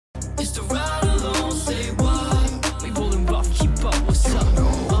It's the ride along, say what? We rolling rough, keep up, what's up?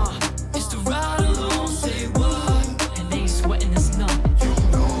 It's the ride along, say what? And they ain't sweating us none.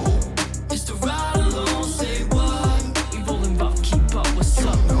 It's the ride along, say what? We rolling rough, keep up, what's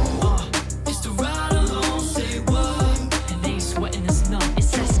up? It's the ride along, say what? And they ain't sweating us none.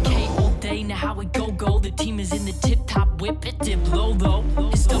 It's SK all day, now how it go. The team is in the tip-top whip, it dip low though.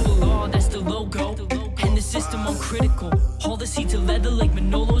 It's double R, that's the logo. And the system on critical. All the seats are leather like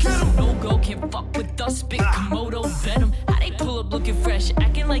Manolos. It's a no-go, can't fuck with us. Spit Komodo venom. How they pull up looking fresh,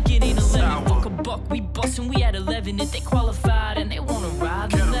 acting like it ain't 11. Fuck a buck, we bustin', we at 11. If they qualified and they wanna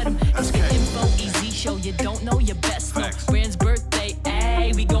ride, then let them. It's the info, easy show, you don't know your best. No, Brand's birthday,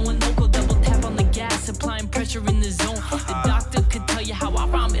 ayy, we going local. Double tap on the gas, applying pressure in the zone. The doctor could tell you how I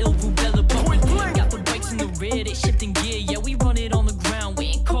rhyme ill rubella, but we got the bikes in the rear, they shifting gear. Yeah, we run it on the ground, we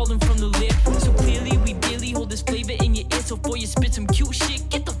ain't calling from the lip. So clearly we really hold this flavor in your ear. So before you spit some cute shit,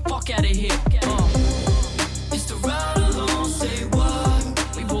 get the fuck out of here. It's the ride along, say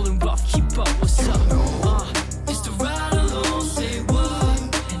what? We rolling rough, keep up, what's up? It's the ride along, say what?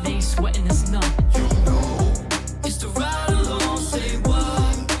 And they ain't sweating us none. It's the ride along, say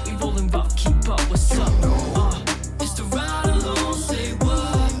what? We rolling rough, keep up, what's up? It's the ride along, say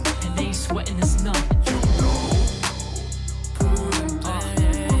what? And they ain't sweating us none.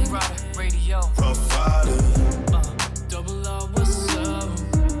 Radio. Rough Rider. Double R, what's up?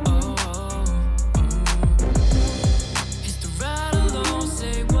 It's the ride along,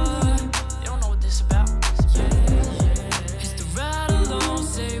 say what? You don't know what this about. Yeah. It's the ride along,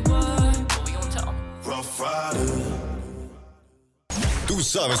 say what? What we gonna tell them? Rough Rider. Tú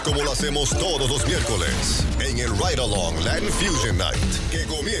sabes cómo lo hacemos todos los miércoles en el Ride Along Latin Fusion Night. Que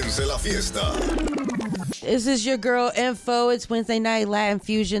comience la fiesta. This is your girl Info. It's Wednesday night Latin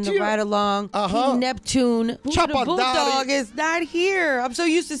Fusion, the ride along. King Neptune. Buddha the Bulldog is not here. I'm so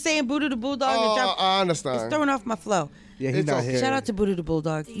used to saying Buddha the Bulldog. I understand. It's throwing off my flow. Yeah, he's not here. Shout out to Buddha the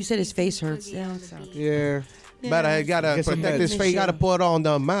Bulldog. You said his face hurts. Yeah. But I gotta protect his face. You gotta put on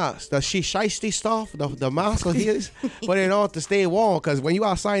the mask, the shiesty stuff, the mask of his. Put it on to stay warm, because when you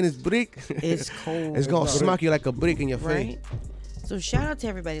outside in this brick, it's cold. It's gonna smack you like a brick in your face. So shout out to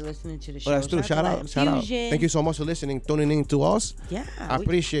everybody listening to the show. Well, that's true. Shout out. Thank you so much for listening, tuning in to us. Yeah, I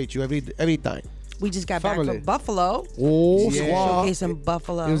appreciate you every time. We just got back from Buffalo. Oh, yeah. Showcase in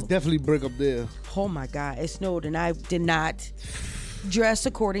Buffalo. It was definitely brick up there. Oh my God, it snowed and I did not dress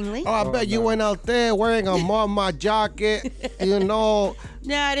accordingly. Oh, I bet you went out there wearing a mama jacket, you know.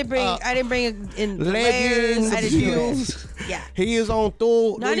 No, I didn't bring it in leggings, I didn't heels. do it. Yeah. Heels on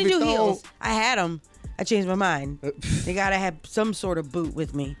too. No, I didn't do heels. I had them. I changed my mind. They gotta have some sort of boot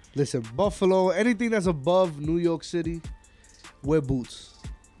with me. Listen, Buffalo, anything that's above New York City, wear boots.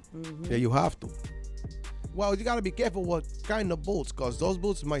 Mm-hmm. Yeah, you have to. Well, you gotta be careful what kind of boots, cause those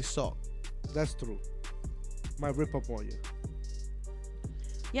boots might suck. That's true. Might rip up on you.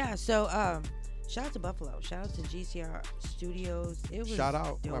 Yeah, so shout out to Buffalo. Shout out to GCR Studios. It was shout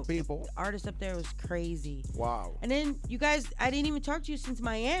out dope. my people. The artist up there was crazy. Wow. And then you guys, I didn't even talk to you since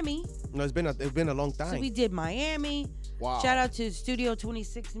Miami. No, it's been a long time. So we did Miami. Wow. Shout out to Studio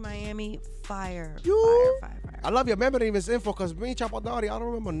 26 in Miami. Fire. I love your memory of this info, because me, Chapadari, I don't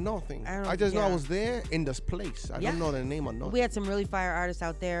remember nothing. I just know I was there in this place. I don't know the name or nothing. We had some really fire artists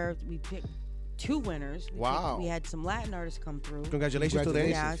out there. We picked 2 winners. We had some Latin artists come through. Congratulations to them.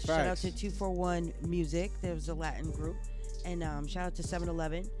 Yeah, shout out to 241 Music. There was a Latin group. And shout out to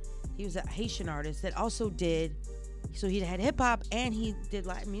 7-Eleven. He was a Haitian artist that also did, so he had hip hop and he did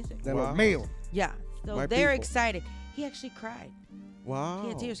Latin music. Wow. Male. Yeah. So they're excited. He actually cried. Wow. He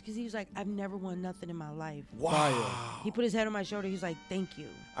had tears because he was like, I've never won nothing in my life. Wow. He put his head on my shoulder. He's like, thank you.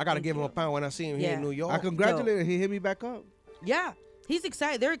 I got to give him a pound when I see him here in New York. I congratulate him. He hit me back up. Yeah. He's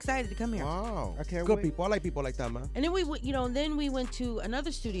excited. They're excited to come here. Wow. I can't Good wait. people. I like people like that, man. And then we went to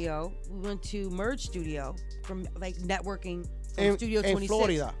another studio. We went to Merge Studio from like networking from Studio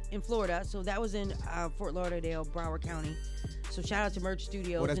 26 in Florida. So that was in Fort Lauderdale, Broward County. So shout out to Merge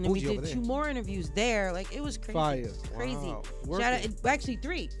Studios. And then we did 2 more interviews there. Like it was crazy. Fire. Crazy. Wow. Shout out, actually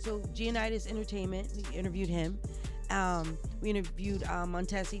 3. So Giannitis Entertainment, we interviewed him. We interviewed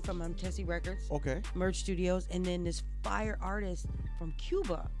Montesi from Montesi Records. Okay. Merge Studios. And then this fire artist from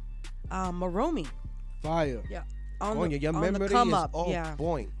Cuba, Maromi. Fire. Yeah. Your memory is on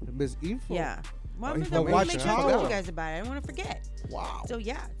point. Miss Info. Yeah. Well, Make sure I watch told you guys about it. I didn't want to forget. Wow. So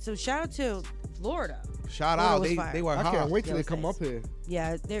yeah. So shout out to Florida. Shout out. They were hot. I can't wait till they come up here.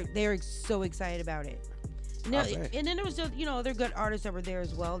 Yeah, they're so excited about it. And then there was other good artists that were there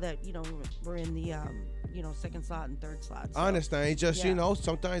as well that were in the second slot and third slot. So. I understand. It's just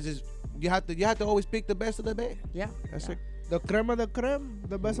sometimes you have to always pick the best of the best. Yeah. That's it. The creme of the creme,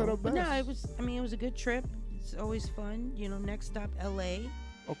 the best of the best. But no, it was. I mean, it was a good trip. It's always fun. You know, next stop L.A.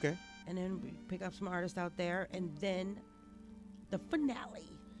 Okay. And then we pick up some artists out there, and then the finale.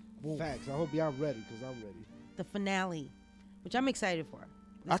 Facts. I hope y'all ready, because I'm ready. The finale, which I'm excited for.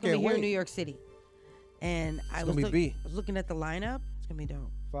 It's I gonna can't be here in wait. New York City. And I gonna be was looking at the lineup. It's gonna be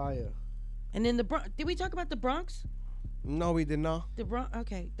dope. Fire. And then the Bronx. Did we talk about the Bronx? No, we did not. The Bronx.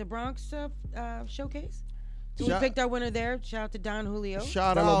 Okay, the Bronx showcase. So we Shout- picked our winner there. Shout out to Don Julio.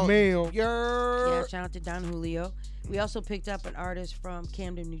 Shout Hello, out. Mayo. Yeah, shout out to Don Julio. We also picked up an artist from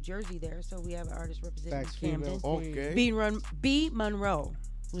Camden, New Jersey there. So we have an artist representing Facts, Camden. female. Okay. B. Monroe,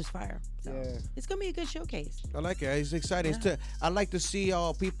 who's fire. So Yeah. it's going to be a good showcase. I like it. It's exciting. Yeah. I like to see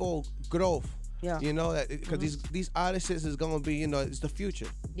people growth. Yeah. You know, because these artists is gonna be, you know, it's the future.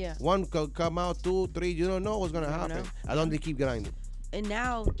 Yeah. One could come out, 2, 3. You don't know what's gonna You never happen. know. I don't. They keep grinding. And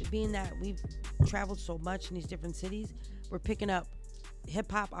now, being that we've traveled so much in these different cities, we're picking up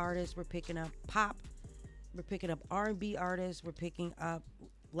hip-hop artists. We're picking up pop. We're picking up R&B artists. We're picking up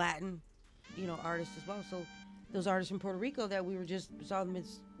Latin, artists as well. So those artists from Puerto Rico that we saw them in,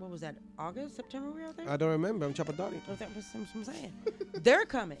 what was that, August, September we were out there? I don't remember. I'm Chapadari. Oh, that was what I'm saying. They're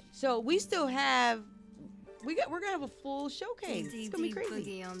coming. So we still have, we're going to have a full showcase. It's going to be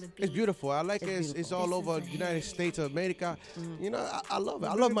crazy. It's beautiful. I like it. It's It's beautiful. all over the United States of America. You know, I love it.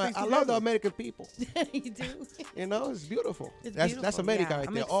 I Bring love it I love together. the American people. You do? You know, it's beautiful. It's That's beautiful, America yeah. right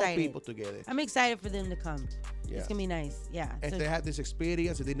I'm there. All excited. people together. I'm excited for them to come. Yeah. It's going to be nice. Yeah. If So- they have this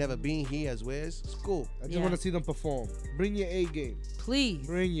experience, if they never been here as well, it's cool. I just Yeah. want to see them perform. Bring your A game. please.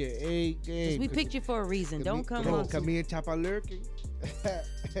 Bring your A 'Cause game. we picked you for a reason. Don't come on. Come me and Chapa lurking.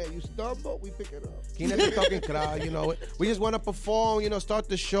 You stumble, we pick it up. Keep the talking crowd, you know. We just want to perform, you know, start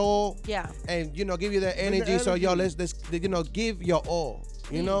the show. Yeah. And, you know, give you that Bring the energy. So, yo, energy. let's, you know, give your all, you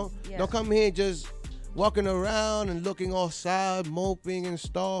Please, know. yeah. Don't come here just walking around and looking all sad, moping and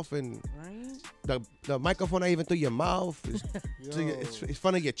stuff. And Right? the microphone not even through your mouth. It's in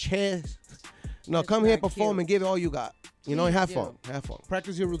front of your chest. No, That's come here, not perform, cute. and give it all you got. You know, and have Please fun. do. Have fun.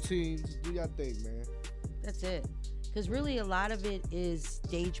 Practice your routines. Do your thing, man. That's it. Because really, a lot of it is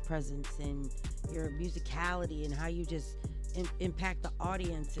stage presence and your musicality and how you just impact the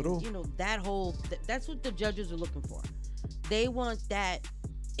audience. And, True. you know, that whole, that's what the judges are looking for. They want that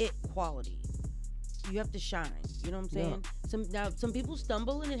it quality. You have to shine. You know what I'm saying? Some people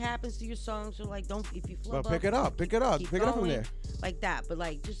stumble and it happens to your songs. So like, don't, if you flub But pick it up. Pick it up. keep Pick it up from going, there. like that. But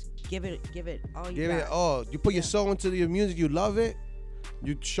like, just give it all you Give got. it all. You put your Yeah. soul into your music. You love it.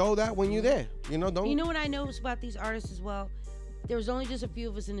 You show that when you're there. You know, don't. You know what I noticed about these artists as well? There was only just a few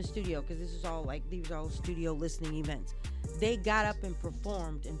of us in the studio because these are all studio listening events. They got up and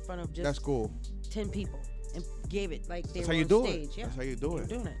performed in front of just That's cool. 10 people and gave it like they That's were how you on do stage. it. Yeah, That's how you do they're it.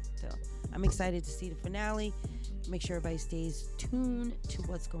 doing it. So I'm excited to see the finale. Make sure everybody stays tuned to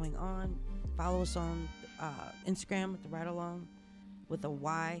what's going on. Follow us on Instagram at the Ride Along with a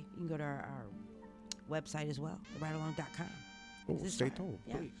Y. You can go to our website as well, theridealong.com. Oh, This is stay fire. tuned,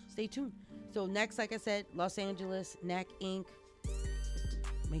 Yeah, please. stay tuned. So next, like I said, Los Angeles, NAC Inc.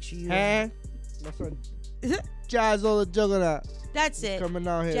 Make sure you. That's what Jazzo the Juggernaut. That's it. Coming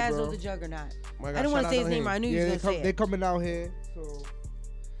out here, Jazzo bro. the Juggernaut. My I God, didn't want shout to say out his name. him. I knew you Yeah, was gonna say they it. coming out here, so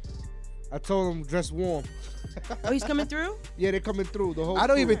I told them dress warm. Oh, he's coming through. Yeah, they coming through the whole. I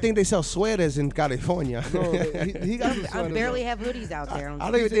don't crew. even think they sell sweaters in California. No, he got some I sweaters barely on. have hoodies out there. I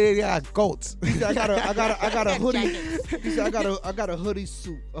don't even think they got goats. He said, I got a hoodie. Jackets. He said, I got a hoodie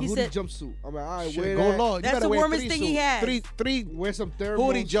suit, a He hoodie said- jumpsuit. I'm like, all right, Shit, wear go that. long. You That's better the wear warmest 3 thing he suits. has. Three Wear some thermals.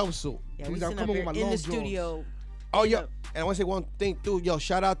 hoodie jumpsuit. Yeah, He's we not sitting up coming here with my in long the johns. studio. Oh, yeah. And I want to say one thing, too. Yo,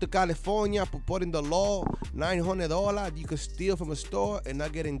 shout out to California for putting the law, $900 you could steal from a store and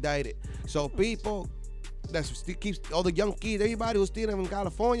not get indicted. So, people, that still keeps all the young kids, everybody who's stealing in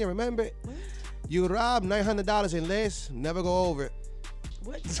California, remember, you rob $900 and less, never go over it.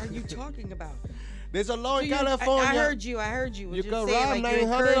 What are you talking about? There's a law in So California. I heard you. You Just can say it rob like you're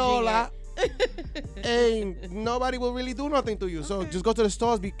encouraging $900 it. and nobody will really do nothing to you. So just go to the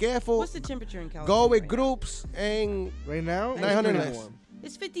stores, be careful. What's the temperature in California? Go with right groups and Right now, 900 it's less. warm. now?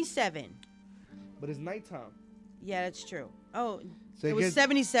 It's 57. But it's nighttime. Yeah, that's true. Oh, So it it was gets-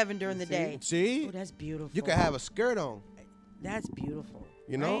 77 during the day. see, Oh, that's beautiful. you can have a skirt on, That's beautiful.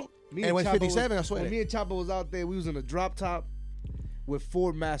 you know. Right? Me And when Chopper 57, I was, swear. when me and Chopper was out there, we was in a drop top with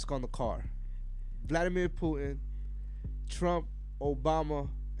 4 masks on the car. Vladimir Putin, Trump, Obama,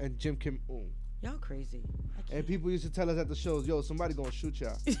 and Jim Kim-un. Y'all crazy. I And can't. people used to tell us at the shows, yo, somebody gonna shoot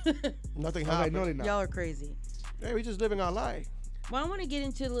y'all. Nothing I'm like, happened. no, they not. Y'all are crazy. Hey, we just living our life. Well, I want to get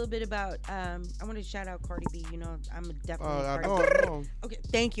into a little bit about. I want to shout out Cardi B. You know, I'm definitely. I Cardi B. know. Okay,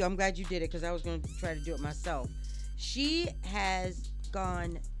 thank you. I'm glad you did it because I was going to try to do it myself. She has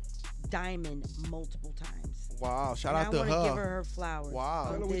gone diamond multiple times. Wow, shout out I to want to her. give her flowers. Wow.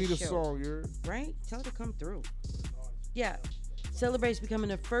 I on know we this need a show. song, you're Right? Tell her to come through. Yeah. Celebrates becoming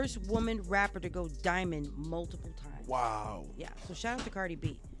the first woman rapper to go diamond multiple times. Wow. Yeah. So shout out to Cardi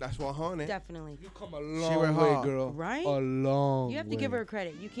B. That's 100. Definitely. You come a went long way, hard. girl. Right? A long You have to way. give her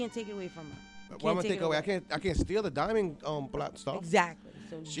credit. You can't take it away from her. You What I'm can't gonna take away? I can't steal the diamond black stuff. Exactly.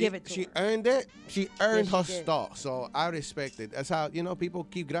 So give it to she her. earned it. She earned Yes, her she did. star. So I respect it. That's how people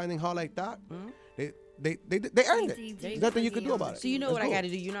keep grinding hard like that. Mm-hmm. They earned it. There's nothing you can do about it. So you know Let's what I go. got to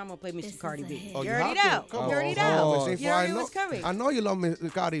do. You know I'm gonna play Mr. Cardi B. Oh, you already have know. to. Come You already on, know. Miss You Info, already know what's coming. I know you love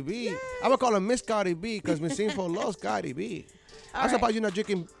Miss Cardi B. I'm gonna call her Miss Cardi B because Miss Info loves Cardi B. I'm right. surprised you're not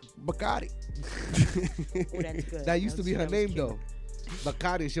drinking Bacardi. Oh, that's good. That used to be her was name, cute. though.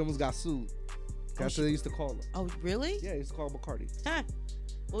 Bacardi, she almost got sued. That's what they used to call her. Oh, really? Yeah, they used to call her Bacardi. Huh.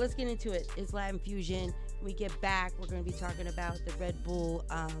 Well, let's get into it. It's Latin Fusion. When we get back, we're going to be talking about the Red Bull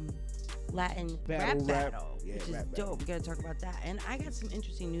Latin rap battle, Yeah, which is rap dope. battle. We're going to talk about that. And I got some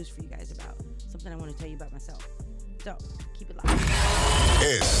interesting news for you guys about something I want to tell you about myself. So, keep it locked.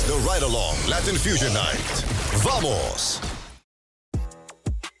 Es the Ride Along Latin Fusion Night. ¡Vamos!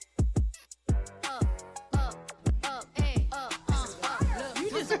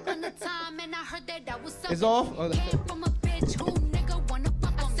 It's off? From a bitch who nigga wanna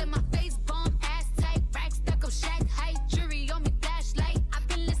fuck on. I said my face bomb, ass tight, rack stuck up, shack height, jury on me, flashlight. I've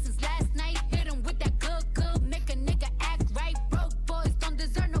been listening last night, hit him with that good, make a nigga act right. Broke boys don't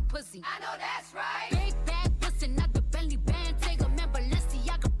deserve no pussy. I know that's right. Big bag bustin' out the Bentley band, take a man,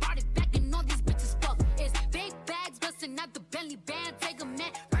 Balenciaga brought it back, and all these bitches fuck. It's big bags bustin' out the Bentley band, take a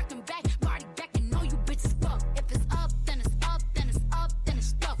man, working back, body back, and all you bitches fuck. If it's up, then it's up, then it's up, then it's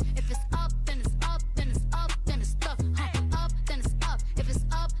stuck. If it's up, then it's up, then it's up, then it's stuck. Up, then it's up. If it's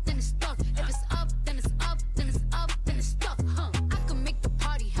up, then it's stuck. If it's up, then it's up, then it's up, then it's stuck. I can make the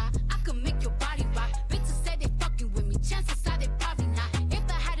party hot. I can make your body rock. Bitches say they fucking with me. Chances are they probably not. If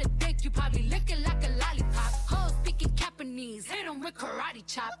I had a dick, you probably lick it like a lollipop. Hoes speaking Japanese, hit 'em with karate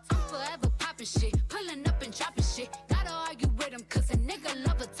chops. I'm forever popping shit, pulling up and dropping shit. Gotta argue with 'em 'cause a nigga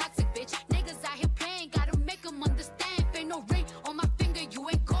love a toxic bitch. Niggas out here playing, gotta make 'em understand. If ain't no ring on my finger, you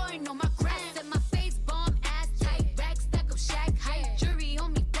ain't going on my gram. Set my face bomb, ass tight, rack stuck up, shack height, jury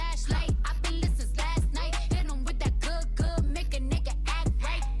on me, flashlight. I've been listening last night, hit 'em with that good, make a nigga act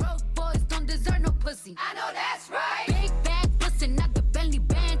right. Broke boys don't deserve no pussy. I know that's right. Big bag bustin' out the Bentley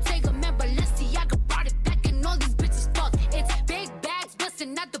band, take a man, Balenciaga brought it back, and all these bitches fuck. It's big bags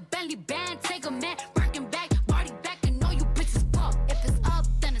bustin' out the Bentley band, take a man, working back, body back, and all you bitches fuck. If it's up,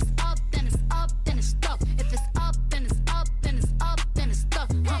 then it's up, then it's up, then it's stuck. If it's up, then it's up, then it's up, then it's stuck.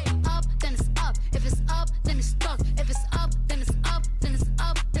 Up, then it's up. If it's up, then it's stuck. If it's up, then it's up, then it's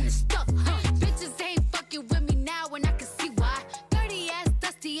up, then it's stuck. Bitches ain't fucking with me now, and I can see why. Dirty ass,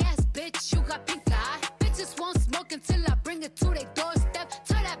 dusty ass bitch, you got pink eye. Bitches won't smoke until I bring it to their doorstep.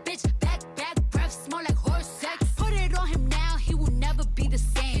 Tell that bitch back, breath smell like horse sex. Put it on him now, he will never be the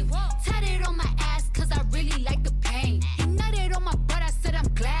same. Tat it on my ass, 'cause I really like the pain. He nutted on my butt, I said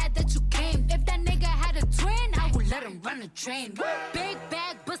I'm glad that you came. If that nigga had a twin, I would let him run the train. Big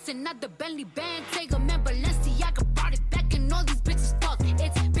bag bustin' out the Bentley band, take a man, Balenciaga brought it back, and all these bitches fuck.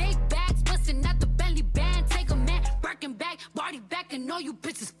 It's big bags bustin' out the Bentley band, take a man, working back, body back, and all you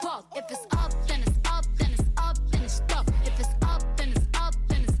bitches fuck. If it's up, then it's up, then it's up, then it's stuck. If it's up, then it's up,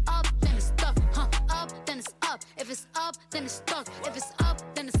 then it's up, then it's stuck. Up, then it's up. If it's up, then it's stuck. If it's up,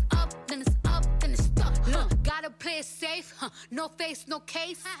 then it's up, then it's up, then it's stuck. Gotta play it safe, no face, no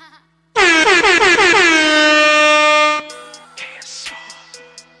case.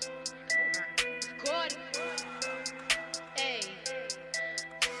 Good. Hey.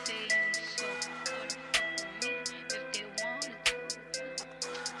 Say you so good for me if they wanted to.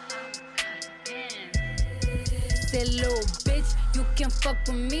 Say little bitch, you can fuck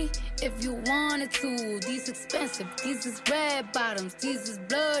with me if you wanted to. These expensive, these is red bottoms, these is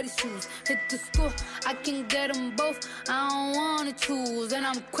bloody shoes. Hit the school, I can get them both, I don't wanna choose. And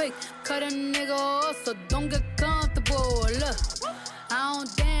I'm quick, cut a nigga off, so don't get comfortable. Look, I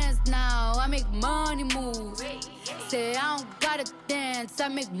don't dance now, I make money move. Say I don't gotta dance, I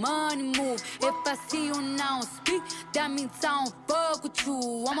make money move. If I see you now speak, that means I don't fuck with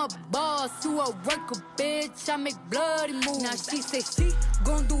you. I'm a boss, you a worker, bitch, I make bloody moves. Now she say she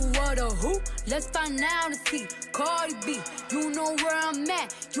gon' do what or who? Let's find out and see. Cardi B, you know where I'm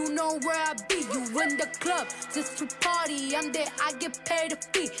at, you know where I be. You in the club just to party, I'm there, I get paid a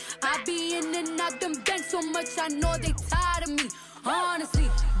fee. I be in and out them banks so much, I know they tired of me. honestly.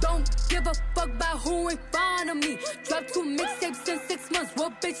 Don't give a fuck about who in front of me. Dropped 2 mixtapes in 6 months.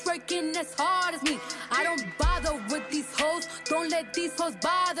 What bitch working as hard as me? I don't bother with these hoes. Don't let these hoes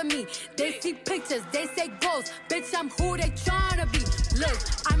bother me. They see pictures, they say goals. Bitch, I'm who they tryna be. Look,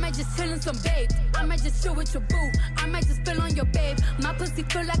 I might just chill in some babe. I might just chill with your boo. I might just spill on your babe. My pussy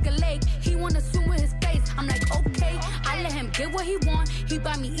feel like a lake. He wanna swim with his face. I'm like, okay. I let him get what he want. He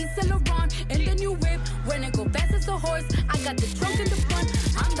buy me East Saint Laurent in the new whip. When it go fast as a horse, I got the trunk in the front.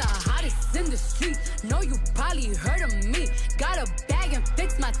 I'm the hottest in the street. Know you probably heard of me. Got a bag and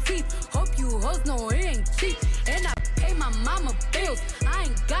fix my teeth. Hope you hoes know it ain't cheap. And I pay my mama bills. I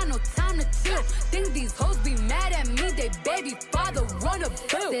ain't got no time to chill. Think these hoes be mad at me. They baby father run a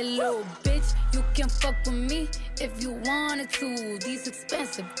bill. That little bitch, you can fuck with me if you wanted to. These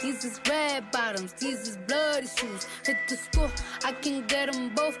expensive, these is red bottoms, these is bloody shoes. Hit the store, I can get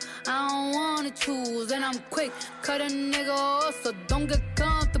them both. I don't wanna choose, and I'm quick, cut a nigga off, so don't get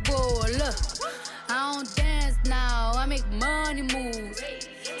comfortable. Look, I don't dance now, I make money moves.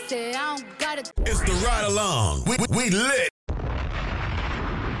 Say I don't gotta. It's the ride along. We lit.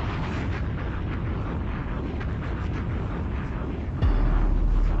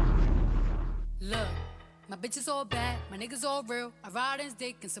 Look, my bitches all bad, my niggas all real. I ride in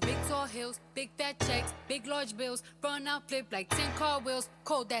dick in some big tall hills, big fat checks, big large bills. Run out, flip like 10 car wheels.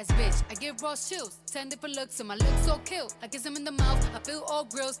 Cold ass bitch, I give raw chills. 10 different looks and my looks so kill. I kiss him in the mouth, I feel all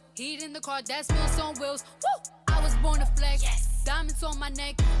grills. Heat in the car, that smells on wheels. Woo! I was born to flex. Yes. Diamonds on my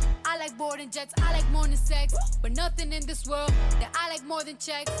neck. I like boarding jets, I like more than sex. But nothing in this world that I like more than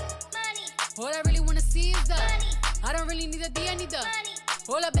checks. Money. All I really wanna see is the money. I don't really need a D, I need the money.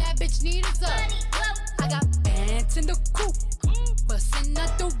 All a bad bitch need is the money. I got bands in the coop, bustin'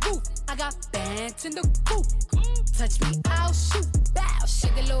 out the roof. I got bands in the coop. Touch me, I'll shoot. Bow,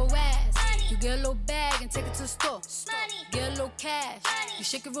 shake a little ass. Money. You get a little bag and take it to the store. Money. Get a little cash. Money. You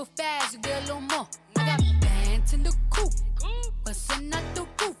shake it real fast, you get a little more. Money. I got bands in the coop, bustin' out the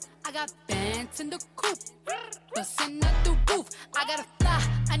roof. I got bands in the coop, bustin' out the roof. I gotta fly,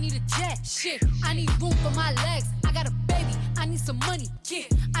 I need a jet. Shit, I need room for my legs. I got a baby, I need some money. Yeah,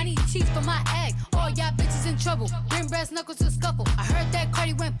 I need teeth for my egg. All y'all bitches in trouble. Bring brass knuckles to scuffle. I heard that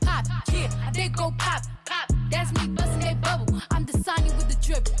Cardi went pop. Yeah, I did go pop, pop. That's me bustin' that bubble. I'm the Sonny with the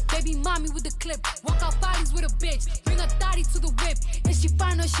drip, baby mommy with the clip. Walk out bodies with a bitch. Bring a thotty to the whip. And she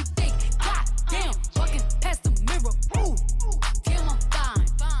fine or she thick. God damn, walking past the mirror. Ooh, damn I'm fine.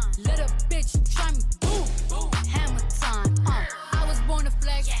 Let a bitch try me. Boom, hammer time. I was born to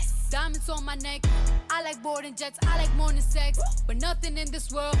flex. Yes. Diamonds on my neck. I like boarding jets. I like more than sex. But nothing in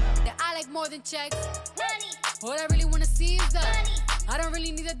this world that I like more than checks. Money. All I really wanna see is the money. I don't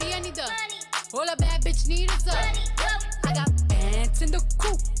really need a D, I need the money. All a bad bitch need is the money. I got bands in the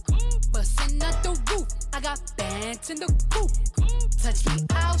coop, bustin' out the roof. I got bands in the coop. Touch me,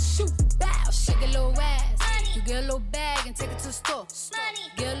 I'll shoot. Bow, shake a little ass. Money. You get a little bag and take it to the store.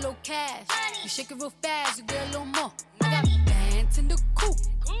 Money. Get a little cash. Money. You shake it real fast, you get a little more. Money. I got bands in the coop,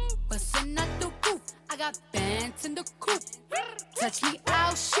 bustin' out the roof. I got bands in the coop. Touch me,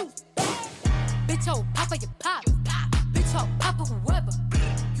 I'll shoot. Bitch, oh, papa, you pop. Bitch, oh, papa, whoever.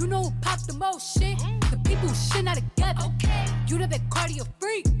 You know who pop the most shit? The people who shit not together. Okay. You know that cardio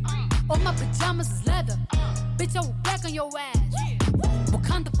freak. All my pajamas is leather. Bitch, I will back on your ass.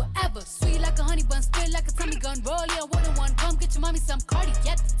 Wakanda forever. Sweet like a honey bun, spit like a Tommy gun. Roll in one on one. Come get your mommy some Cardi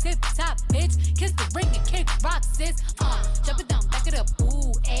at the tip top, bitch. Kiss the ring and kick rock, sis. Jump it down, back it up.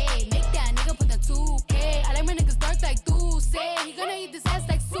 Ooh, ayy. Make that nigga put the 2K. I like my niggas dark like do say. He gonna eat this ass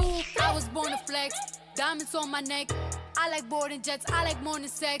like soup. I was born to flex. Diamonds on my neck. I like boarding jets. I like more than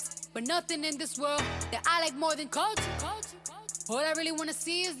sex. But nothing in this world that I like more than culture. All I really wanna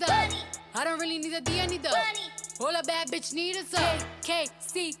see is the money. I don't really need a D, I need the money. All a bad bitch need is a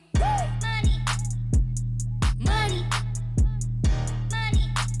KC. Money. Money.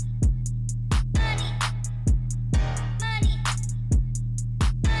 Money. Money. Money.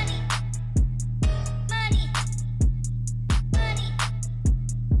 Money. Money. Money.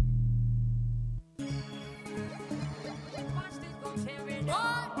 Watch this go tear it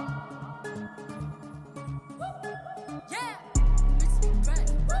up. Yeah.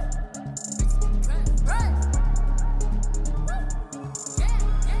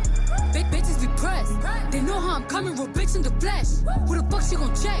 Big bitches be pressed. They know how I'm coming, real bitch in the flesh. Who the fuck she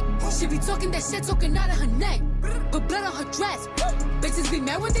gon' check? She be talking that shit, talking out of her neck. But blood on her dress. Bitches be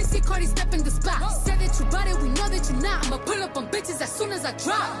mad when they see Cardi step in the spot. Said that you bought it, we know that you're not. I'ma pull up on bitches as soon as I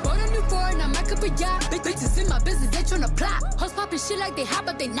drop. Bought a new foreign, I'm back up a yacht. Bitches in my business, they tryna plot. Hoes poppin' shit like they hot,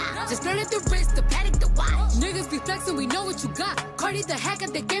 but they not. Just learn at the wrist, the paddock, the watch. Niggas be flexin', we know what you got. Cardi the hack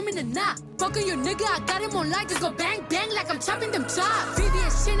at the game in the knot. Fuckin' your nigga, I got him on light. Just go bang, bang like I'm chopping them chops.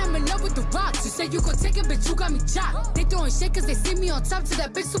 VVS shit, I'm in love with the rocks. You said you gon' take it, bitch, you got me chopped. They throwing shit cause they see me on top. To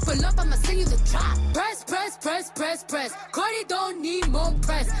that bitch super love, I'ma send you the drop. Press, press, press, press, press. Cardi don't need more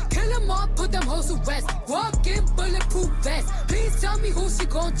press. Kill them all, put them hoes to rest. Walk in bulletproof vest. Please tell me who she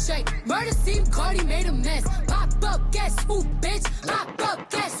gon' check. Murder scene, Cardi made a mess. Pop up, guess who, bitch? Pop up,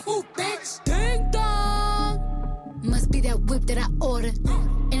 guess who, bitch? Ding dong. Must be that whip that I ordered.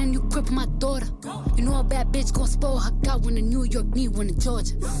 And a new crib for my daughter. You know a bad bitch gon' spoil her. Got one in New York, need one in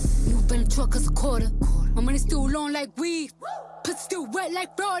Georgia. New Bentley truck is a quarter. My money still long like weed. Pussy still wet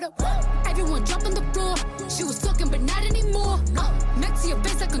like Florida. Everyone drop on the floor. She was talking, but not anymore. Next to your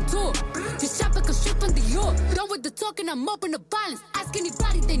face, I contour. This shop like a strip from Dior. Done with the talking, I'm up in the violence. Ask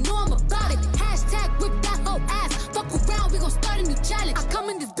anybody, they know I'm about it. Hashtag whip that whole ass. Fuck around, we gon' start a new challenge. I come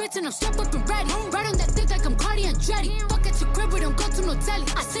in this bitch and I'm strapped up and ready. Right on that dick like I'm Cardi and Dreddy. Fuck at your crib, we don't go to no telly.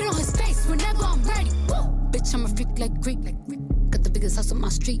 I sit on his face whenever I'm ready. Woo. Bitch, I'm a freak like Greek. Got the biggest house on my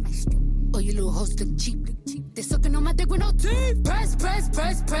street. Oh, you little hoes look cheap. They sucking on my dick with no teeth. Press, press,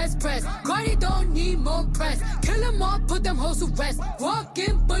 press, press, press. Cardi don't need more press. Kill them all, put them hoes to rest. Walk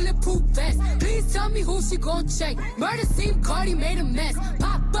in bulletproof vest. Please tell me who she gon' check. Murder scene, Cardi made a mess.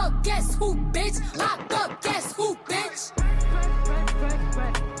 Pop up, guess who, bitch? Pop up, guess who, bitch? Press, press, press,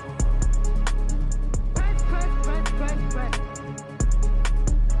 press. Press, press, press, press, press.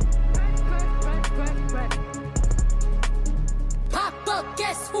 Press, press, press, press, press. Pop up,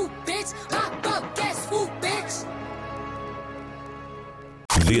 guess who, bitch? Pop up, guess who, bitch?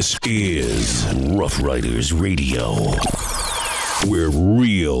 This is Rough Riders Radio, where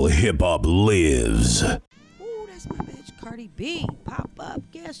real hip hop lives. Ooh, that's my bitch, Cardi B. Pop up,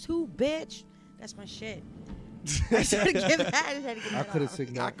 guess who, bitch? That's my shit. I should have given that. I could have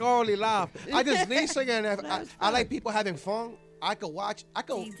sing that. I can only laugh. I just need singing. I like people having fun. I could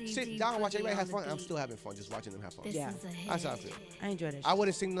sit down and watch everybody have fun. I'm still having fun just watching them have fun. Yeah. That's how I feel. I enjoy that. I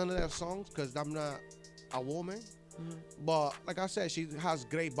wouldn't sing none of their songs because I'm not a woman. Mm-hmm. But like I said, she has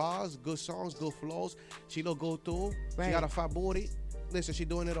great bars, good songs, good flows. She look good too. Right. She got a fat booty. Listen, she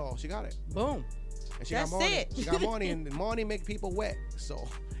doing it all. She got it. Boom. And she That's got money. it. She got money, and money make people wet. So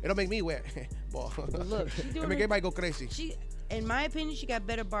it don't make me wet. But look, she doing it make everybody go crazy. In my opinion, she got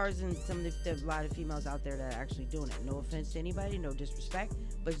better bars than some of a lot of females out there that are actually doing it. No offense to anybody, no disrespect,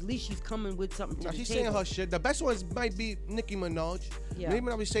 but at least she's coming with something to the she's table. saying her shit. The best ones might be Nicki Minaj. Yeah. Maybe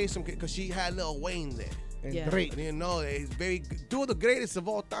I'll be saying some because she had Lil Wayne there. And Drake. You know, it's very good. Two of the greatest of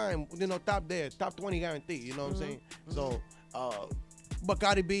all time. You know, top 20 guaranteed. You know what I'm saying? So, but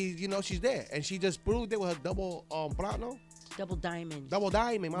Cardi B, you know, she's there, and she just proved it with her double platinum. Double diamond. Double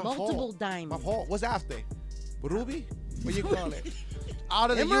diamond. Multiple diamonds. My fault. What's after? Ruby? What you call it?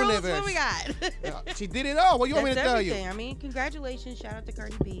 Out of the Emeralds, universe. What we got? Yeah, she did it all. What you want me to tell you? I mean, congratulations. Shout out to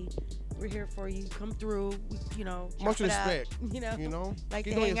Cardi B. We're here for you. Come through. You know, much respect. You know, like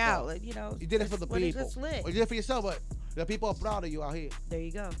you to hang out. Like, you know, you did it for the people. Lit. You did it for yourself, but the people are proud of you out here. There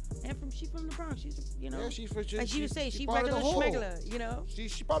you go. And she's from the Bronx. She's, you know, yeah, she's for like she would say, she part of regular the schmegler. You know,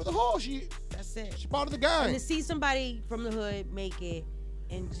 she part of the whole. That's it. She part of the gang. And to see somebody from the hood make it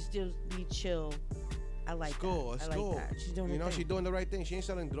and just still be chill. I like that. It's I like cool. that. She's doing she's doing the right thing. She ain't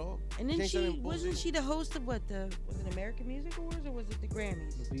selling drugs. And then wasn't she the host of was it American Music Awards or was it the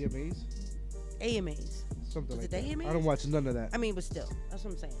Grammys? The VMAs? AMAs. Something was like that. AMAs? I don't watch none of that. I mean, but still, that's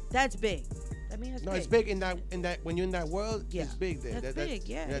what I'm saying. That's big. I mean, that's big. It's big in that when you're in that world. Yeah. It's big there. That's big.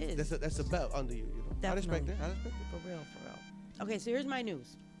 Yeah, it is. That's a belt under you. You know. Definitely. I respect it. For real. Okay, so here's my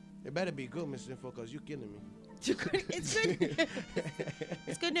news. It better be good, Mr. Info, because you're killing me. It's good.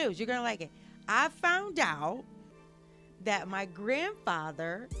 It's good news. You're gonna like it. I found out that my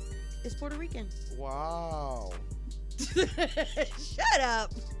grandfather is Puerto Rican. Wow. Shut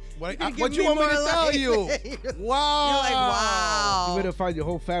up. What you want me to tell you? Wow. You're like, wow. You better find your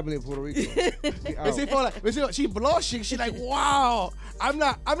whole family in Puerto Rico. She blushing. She's like, wow. I'm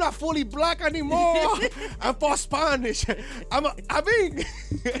not fully black anymore. I'm for Spanish. I'm in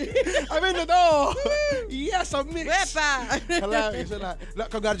the door. Yes, I'm mixed. Hilarious.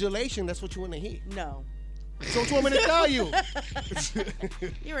 Congratulations. That's what you want to hear. No. So what you want me to tell you?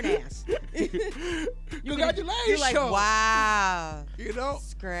 You're an ass. Congratulations. You're like, wow. You know?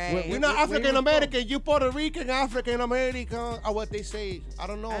 It's great. We're not African American. You Puerto Rican, African American, or what they say. I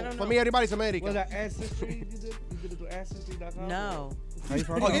don't know. For me, everybody's American. Was that Ancestry? You did it through Ancestry.com? No. How you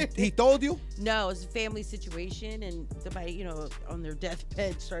found Oh, out? he told you? No, it's a family situation, and somebody, on their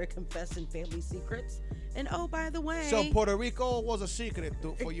deathbed started confessing family secrets. And oh, by the way, So Puerto Rico was a secret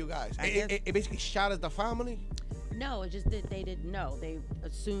for you guys. I guess- It basically shot at the family. no, it's just that they didn't know. They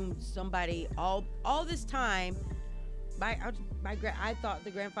assumed somebody all this time. I thought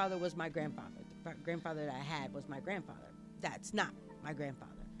the grandfather was my grandfather. The grandfather that I had was my grandfather. That's not my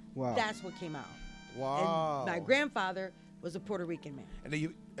grandfather. Wow. That's what came out. Wow. And my grandfather was a Puerto Rican man. And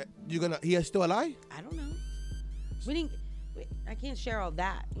then he is still alive? I don't know. I can't share all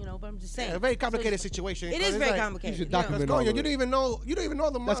that, but I'm just saying. Yeah, a very complicated situation. It is very complicated. You should you know. document Coño, all you of don't it. even know. You don't even know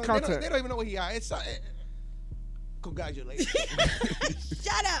the That's mom. content. They don't even know where he are. It's congratulations.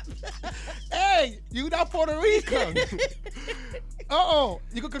 Shut up. Hey, you not Puerto Rican. You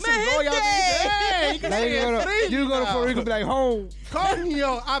can consider My going out gente. there. Hey, you Now you go to Puerto Rico and be like, home.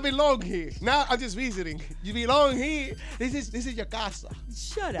 Coño, I belong here. Now I'm just visiting. You belong here. This is your casa.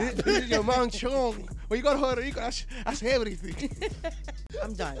 Shut up. This is your mansion. When you go to Puerto Rico, that's everything.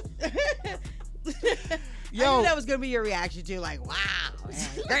 I'm done. Yo. I knew that was gonna be your reaction too. Like, wow, man,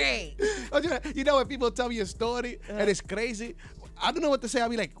 great. You know when people tell me a story and it's crazy, I don't know what to say. I'll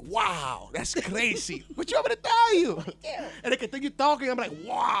be like, wow, that's crazy. What you want me to tell you? And they continue talking. I'm like,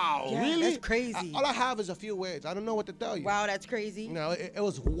 wow, Yeah, really? that's crazy. All I have is a few words. I don't know what to tell you. Wow, that's crazy. You know, it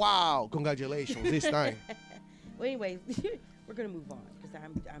was wow. Congratulations this time. Well, anyway, we're gonna move on because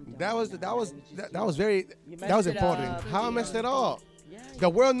I'm done. That was very You that was messed it important. up. How I messed it up? Yeah. The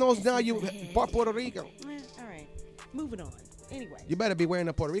world knows now you Puerto Rican. All right, moving on. Anyway, You better be wearing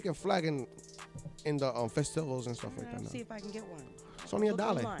a Puerto Rican flag in the festivals and stuff like I'll that. see Now. if I can get one. It's only Look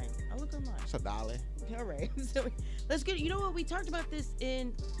 $1. online. I'll look online. It's $1. All right. So let's get. You know what? We talked about this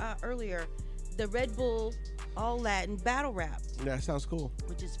in earlier, the Red Bull All Latin Battle Rap, Yeah, that sounds cool.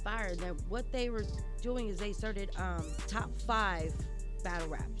 which is fire. Now, what they were doing is they started top 5 battle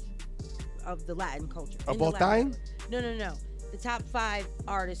raps of the Latin culture. Of in the all Latin time? culture. No. The top 5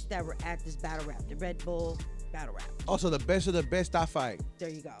 artists that were at this battle rap, the Red Bull Battle Rap. Also, the best of the best top 5. There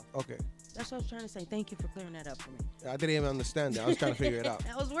you go. Okay. That's what I was trying to say. Thank you for clearing that up for me. I didn't even understand that. I was trying to figure it out.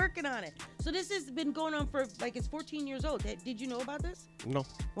 I was working on it. So this has been going on for it's 14 years old. Did you know about this? No.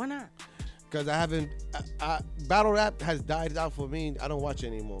 Why not? Because I haven't. Battle rap has died out for me. I don't watch it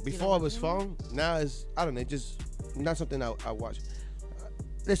anymore. Before it was fun. Now it's, I don't know, just not something I watch.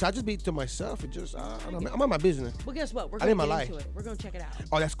 Listen, I just be to myself and just, I don't know, I'm on my business. Well, guess what? We're I going live to my get into life. it. We're going to check it out.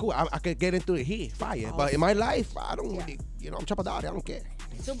 Oh, that's cool. I could get into it here, fire. But in my life, I don't really, I'm chapadari. I don't care.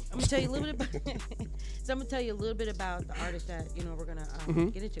 So I'm gonna tell you a little bit about. the artist that we're gonna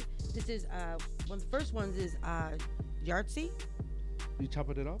get into. This is one of the first ones is Yartzi. You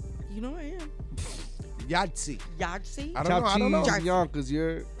chopping it up? You know I am. Yartzi. Yartzi. I don't know. Cheese young, cause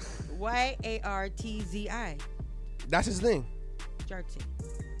you're. Yartzi. That's his name. Yartzi.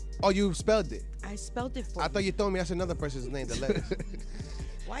 Oh, you spelled it. I spelled it for I you. thought you told me that's another person's name, the letters.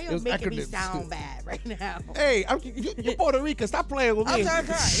 Why It you was making me acronyms. sound bad right now? Hey, you're Puerto Rican. Stop playing with me. I'm sorry.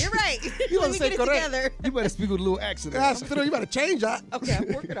 You're right. You Let wanna me say get it correct. together. You better speak with a little accent. That's true. You better change that. Okay,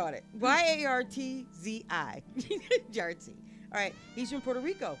 I'm working on it. Yartzi. Yartzi. All right, he's from Puerto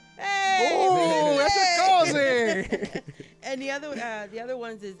Rico. Hey! Oh, that's your cousin. And the other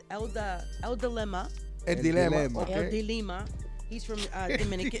ones is El Dilema. El Dilema. Dilema. El Okay. Dilema. He's from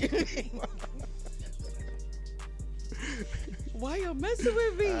Dominican. Why you messing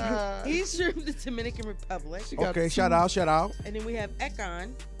with me? He's from the Dominican Republic. Okay, shout out. And then we have Eckonn,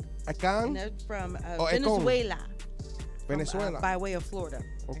 and Eckonn. that's from Eckonn. Venezuela. Venezuela. By way of Florida.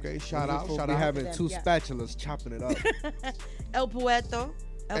 Okay, shout We're out. supposed to Shout be out. having them, 2 yeah. spatulas chopping it up. El Poeta.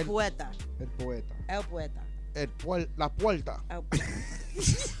 El Poeta. El Poeta. El Poeta. La puerta. El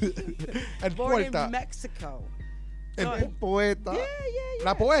El Born in puerta. Mexico. El Go El ahead. Poeta. Yeah.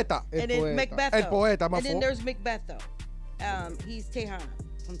 La poeta. El And then Poeta. McBetho. El Poeta, my And then fault. there's McBetho. He's Tejana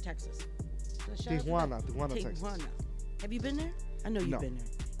from Texas. So shout out to Tijuana, that. Texas. Have you been there? I know you've No. been there.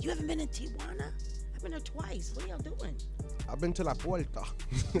 You haven't been in Tijuana? I've been there twice. What are y'all doing? I've been to la puerta.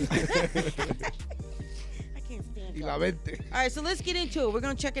 I can't stand Y y'all. la mente. All right, so let's get into it. We're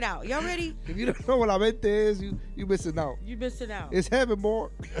going to check it out. Y'all ready? If you don't know what la mente is, you missing out. You missed it out. It's heaven,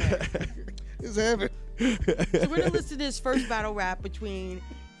 more. It's heaven. So we're going to listen to this first battle rap between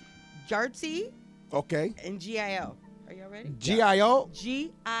Yartzi Okay. and GIO. Are y'all ready? G-I-O?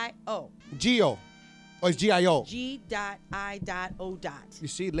 GIO. Gio. Or it's G-I-O? G.I.O. You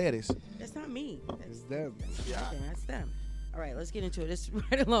see, ladies. That's not me. It's them. Okay, that's them. All right, let's get into it. Let's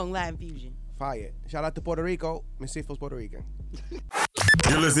right along Latin Fusion. Fire. Shout out to Puerto Rico. Mesifo's Puerto Rican.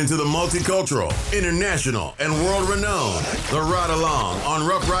 You're listening to the multicultural, international, and world-renowned The Ride Along on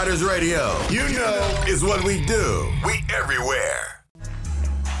Rough Riders Radio. You know is what we do. We everywhere.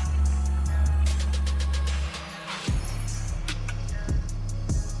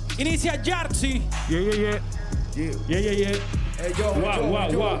 Inicia Yartzi. Yeah. Hey, yo,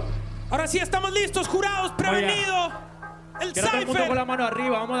 Wow. Ahora sí estamos listos, jurados, prevenido. El Quiero todo el mundo con Cypher. la mano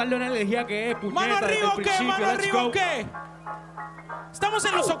arriba. Vamos a darle una energía que es puñeta. ¿Mano desde arriba el o qué? principio. ¿Mano Let's arriba go. o qué? Estamos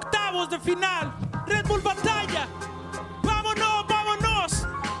en los octavos de final. Red Bull Batalla. Vámonos.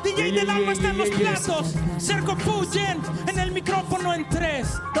 DJ Dilema está en los platos. Cerco Fuyen en el micrófono en 3,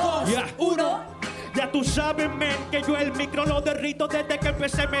 2, 1. Ya tú sabes, men, que yo el micro lo derrito desde que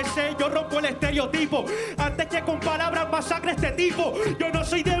empecé, me sé. Yo rompo el estereotipo. Antes que con palabras masacre este tipo. Yo no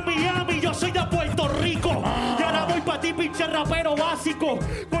soy de Miami, yo soy de Puerto Rico. Y ahora voy pa' ti, pinche rapero básico.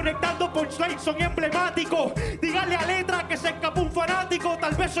 Conectando punchlines, son emblemáticos. Dígale a Letra que se escapó un fanático.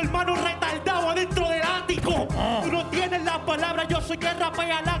 Tal vez su hermano retardado adentro del ático. Tú no tienes las palabras, yo soy que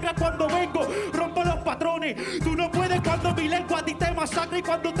rapea lagra cuando vengo. Rompo los patrones. Tú no puedes cuando mi lengua a ti te masacra. Y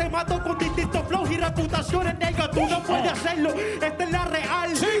cuando te mato con distintos flows y reputaciones negras, tú no puedes hacerlo. Esta es la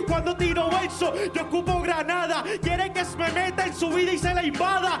real. Cuando tiro verso, yo ocupo granada. Quieren que se me meta en su vida y se la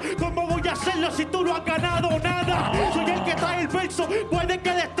invada. ¿Cómo voy a hacerlo si tú no has ganado nada? Soy el que trae el verso, puede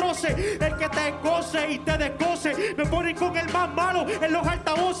que destroce. El que te goce y te desgoce. Me ponen con el más malo en los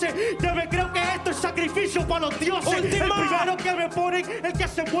altavoces. Yo me creo que esto es sacrificio para los dioses. ¡Última! El primero que me ponen, el que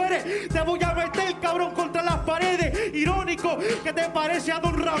se muere. Te voy a meter, cabrón, contra las paredes. Irónico que te parece a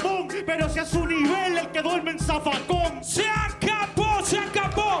Don Ramón, pero si a su nivel el que duerme en zafacón. Se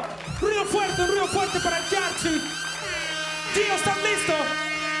acabó. Ruido fuerte para Yartzi. Tío, ¿estás listo?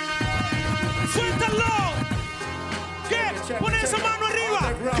 ¡Suéltalo! ¿Qué? Pon esa mano arriba.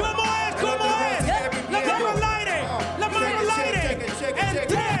 ¿Cómo es? La mano al aire. En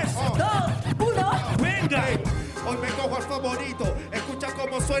 3, 2, 1. Venga. Hoy me cojo al favorito. Escucha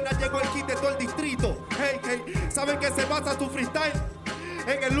cómo suena, llegó el kit de todo el distrito. Hey, ¿saben que se basa tu freestyle?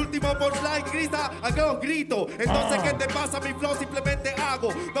 En el último punchline grita, hago grito. Entonces, ¿qué te pasa? Mi flow simplemente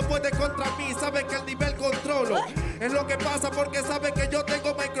hago. No puedes contra mí, saben que el nivel controlo. Es lo que pasa porque saben que yo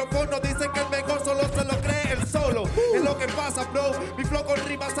tengo micrófono. Dicen que el mejor solo se lo cree él solo. Es lo que pasa, bro. Mi flow con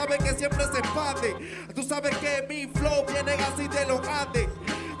rima saben que siempre se expande. Tú sabes que mi flow viene así de los Andes.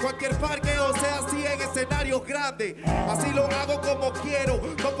 Cualquier parqueo sea así en escenarios grandes. Así lo hago como quiero.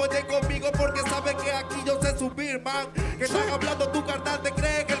 No pueden conmigo porque saben que aquí yo sé subir, man. Que están hablando tu carnal, te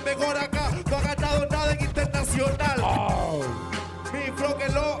creen que el mejor acá no ha ganado nada en internacional. Mi flow que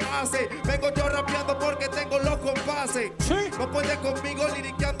lo hace. Vengo yo rapeando porque tengo los compases. No puedes conmigo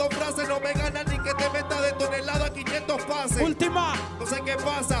liriqueando frases. No me ganan ni que te meta de tonelada a 500 pases. Última. No sé qué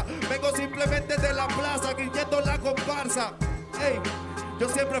pasa. Vengo simplemente de la plaza gritando la comparsa. Ey, yo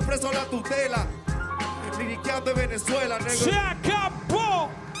siempre expreso la tutela. Liriqueando en Venezuela, negro. Se acabó.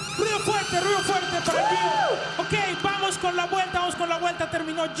 Ruido fuerte para Gio. Ok, vamos con la vuelta.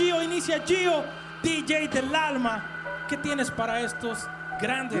 Terminó Gio, inicia Gio. DJ del alma. ¿Qué tienes para estos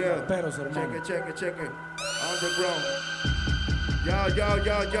grandes raperos, hermano? Cheque. Underground.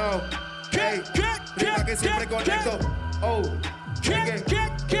 Yo. ¿Qué? Rima que siempre conecto. Oh. ¿Qué?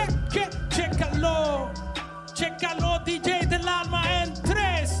 Chécalo, DJ del alma en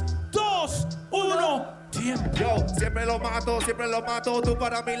 3, 2, 1. Tiempo. Yo siempre lo mato. Tú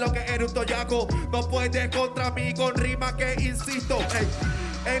para mí lo que eres un toyaco. No puedes contra mí con rima que insisto. Ey.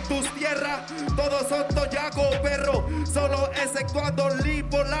 En tus tierras todos son toyacos, perro. Solo exceptuando Li,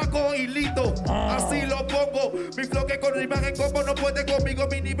 Polaco y Lito. Así lo pongo. Mi flow que con rimas en combo no puede conmigo.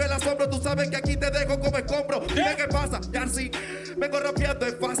 Mi nivel asombro. Tú sabes que aquí te dejo como escombro. Dime qué pasa, Yartzi. Vengo rapeando,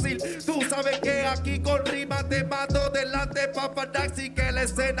 es fácil. Tú sabes que aquí con rima te mato delante, papanaxi. Que la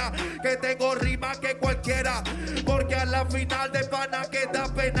escena que tengo rima que cualquiera. Porque a la final de pana que da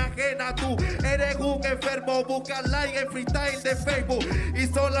pena ajena. Tú eres un enfermo. Busca like en freestyle de Facebook.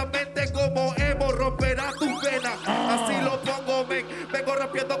 Y solamente como emo romperás tu vena. Así lo pongo, men. Vengo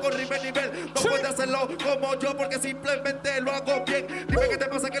rapeando con rima en nivel. No puedes hacerlo como yo porque simplemente lo hago bien. Dime qué te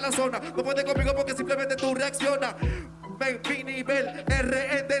pasa aquí en la zona. No puedes conmigo porque simplemente tú reaccionas. Ven, mi nivel,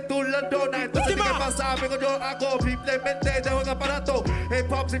 RN de tu landona. Entonces, ¿qué pasa? Vengo yo, hago simplemente dejo un aparato. El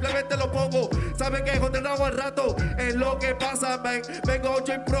pop simplemente lo pongo. Saben que condenado al rato. Es lo que pasa, man. Vengo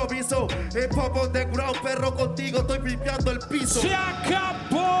yo improviso. El pop on the ground, perro, contigo estoy limpiando el piso. ¡Se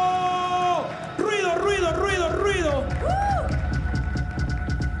acabó! Ruido.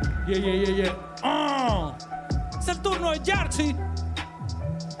 Yeah. Es el turno de Yartzi.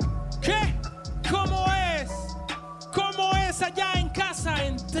 ¿Qué? ¿Cómo es allá en casa? casa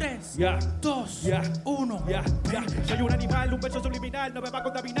en 3, 2, 1. Soy un animal, un verso subliminal. No me va a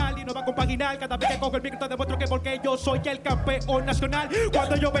contaminar ni no va a compaginar. Cada vez que cojo el micro te demuestro que porque yo soy el campeón nacional.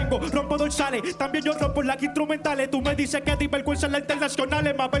 Cuando yo vengo, rompo dorsales. También yo rompo las instrumentales. Tú me dices que di vergüenza en la internacional.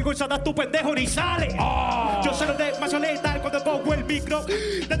 Es más vergüenza da tu pendejo ni sale. Yo soy lo de más letal cuando cojo el micro.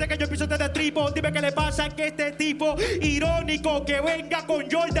 Desde que yo empiezo te destripo. Dime qué le pasa a que este tipo irónico que venga con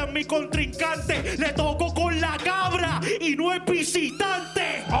Jordan, mi contrincante. Le toco con la cabra y no es visitante.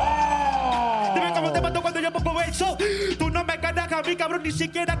 Dime cómo te mato cuando yo pongo verso. Tú no me ganas a mí, cabrón, ni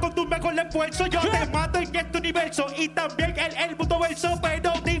siquiera con tu mejor esfuerzo. Yo te mato en este universo y también el puto verso.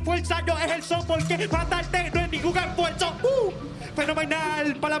 Pero mi fuerza yo ejerzo porque matarte no es ningún esfuerzo.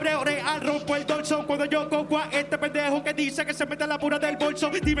 Fenomenal, palabreo real, rompo el dorso cuando yo cojo a este pendejo que dice que se mete la pura del bolso.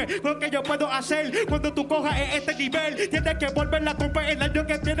 Dime lo que yo puedo hacer cuando tú cojas este nivel. Tienes que volver la compa el año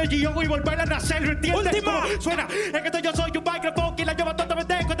que viene y volver a nacer, ¿lo entiendes? Última. ¿Cómo suena? Es que yo soy un micrófono y la llevo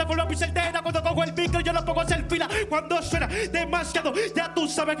totalmente cuando forma mi certera. Cuando cojo el micro yo lo pongo a hacer fila. Cuando suena demasiado, ya tú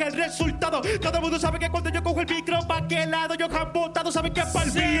sabes que el resultado. Todo el mundo sabe que cuando yo cojo el micro, pa' qué lado yo jambotado, saben que es para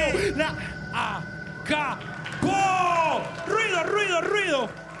el mío. La acabó.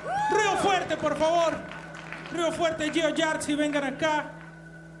 Ruido fuerte, por favor. Ruido fuerte, Gio, Yartzi, vengan acá.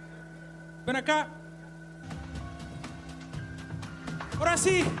 Ven acá. Ahora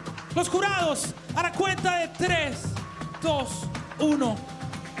sí, los jurados, a la cuenta de 3, 2, 1.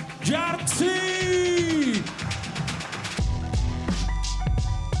 Yartzi.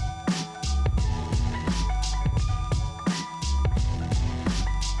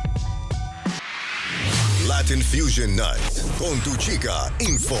 Latin Fusion Night con tu chica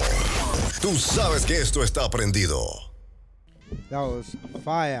Info. Tú sabes que esto está prendido. That was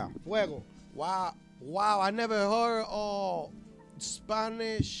fire. Fuego. Wow, I never heard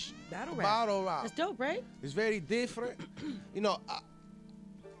Spanish Battle rap. That's dope, right? It's very different. You know,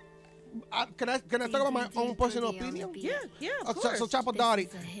 can I talk about my own personal opinion? Yeah, of course. So Chapo Daddy,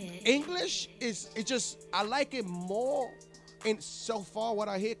 English it's just, I like it more in so far what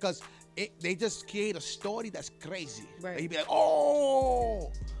I hear, because they just create a story that's crazy. Right. And you be like, oh,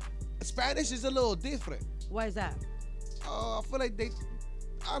 Spanish is a little different. Why is that? I feel like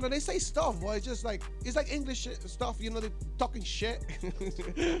I don't know, they say stuff, boy. It's like English stuff, you know, they're talking shit.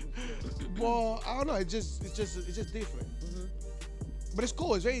 Well, I don't know, it's just different. Mm-hmm. But it's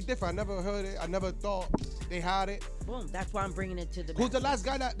cool, it's very different. I never heard it, I never thought they had it. Boom, that's why I'm bringing it to the Who's the last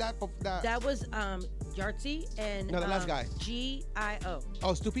guy that was Yartzi and no, the last guy. G.I.O.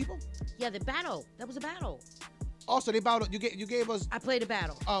 Oh, it's two people? Yeah, the battle. That was a battle. Also, they battled. You gave us. I played a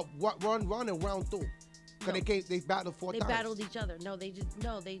battle. Round one and round two. Cause they battled four times. They battled each other. No, they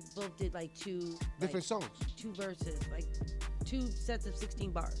both did like two different songs. 2 verses, like 2 sets of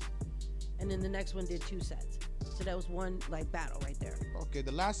 16 bars, and then the next one did 2 sets. So that was one like battle right there. Okay,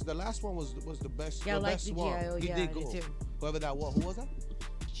 the last one was the best. Yeah, the I like best the one. G.I.O. He Yeah, did I good. did too. Whoever that was, who was that?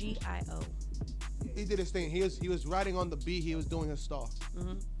 G.I.O. He did his thing. He was riding on the beat. He was doing his stuff.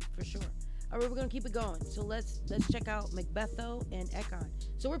 Mm-hmm, for sure. All right, we're gonna keep it going. So let's check out McBetho and Eckonn.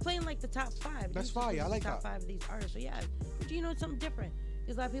 So we're playing like the top 5. That's fire. I like top that. 5 of these artists. So yeah, but you know, something different.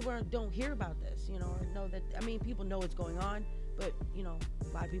 Because a lot of people don't hear about this, you know, or know that. I mean, people know what's going on, but you know,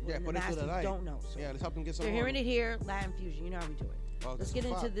 a lot of people in the masses don't know. So yeah, let's help them get some. They're hearing it here, Latin Fusion. You know how we do it. Oh, let's get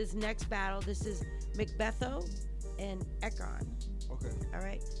into this next battle. This is McBetho and Eckonn. Okay. All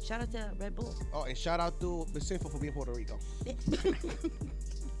right. Shout out to Red Bull. Oh, and shout out to Vicente for being Puerto Rico.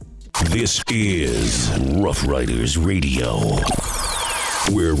 This is Rough Riders Radio,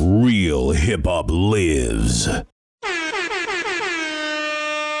 where real hip hop lives.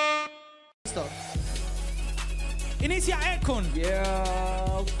 Inicia Eckonn.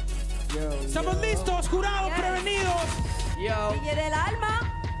 Yo. Estamos listos, jurados, prevenidos. Yo. DJ del alma.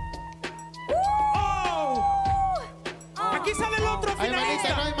 Oh. Aquí sale el otro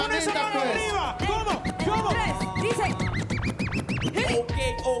finalista. No hay Con esa manita, mano pues. arriba. ¿Cómo? Dice.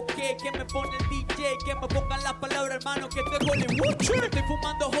 Ok, que me pone el DJ, que me pongan las palabras, hermano, que estoy Hollywood. Estoy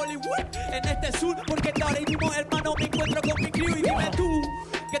fumando Hollywood en este sur, porque ahora mismo, hermano, me encuentro con mi crew. Y dime tú,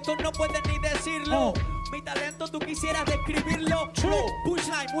 que esto no puedes ni decirlo. Mi talento tú quisieras describirlo. Flow,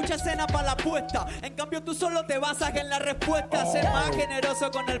 punchline, mucha escena para la apuesta. En cambio tú solo te basas en la respuesta. Ser más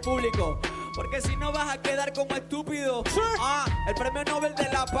generoso con el público, porque si no vas a quedar como estúpido. El premio Nobel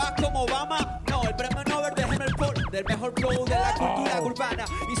de la Paz como Obama. No, el premio Nobel del mejor flow de la cultura urbana.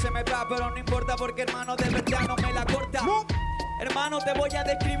 Y se me va, pero no importa, porque hermano de verdad no me la corta. Hermano, te voy a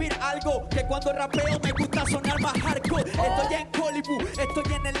describir algo que cuando rapeo me gusta sonar más hardcore. Estoy en Hollywood,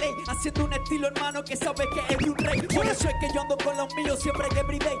 estoy en LA, haciendo un estilo, hermano, que sabes que es de un rey. Por eso es que yo ando con los míos siempre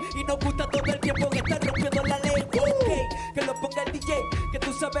everyday y nos gusta todo el tiempo que están rompiendo la ley. Ok, que lo ponga el DJ, que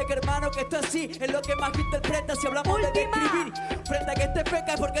tú sabes que, hermano, que esto así es lo que más interpreta. Si hablamos de describir, frente a que te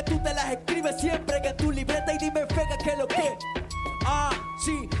feca es porque tú te las escribes siempre que en tu libreta y dime feca que lo que.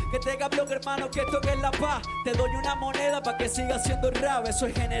 Sí, que te cabrón, hermano, que esto que es la paz. Te doy una moneda para que sigas haciendo rap. Eso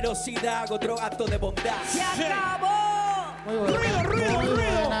es generosidad, otro acto de bondad. ¡Se acabó!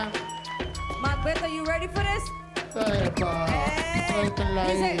 Ruido. McBetho, you ready for this?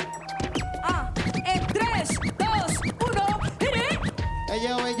 Dice, en 3, 2, 1, hit it.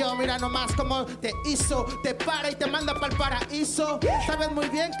 Yo, mira nomás cómo te hizo, te para y te manda pa'l paraíso. Sabes muy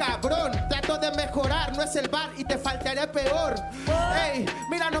bien, cabrón, trato de mejorar, no es el bar y te faltaré peor. Ey,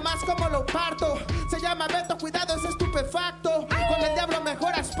 mira nomás cómo lo parto. Se llama Beto, cuidado, es estupefacto. Con el diablo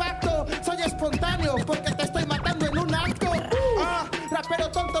mejoras pacto. Soy espontáneo porque te estoy matando en un acto. Rapero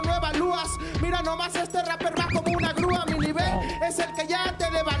tonto, no evalúas. Mira nomás, este rapper va como una grúa. Mi nivel es el que ya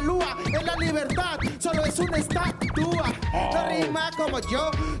te devalúa. En la libertad, solo es una estatua. No rima como yo,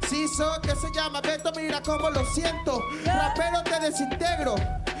 sí que se llama Beto, mira cómo lo siento. Rapero, te desintegro.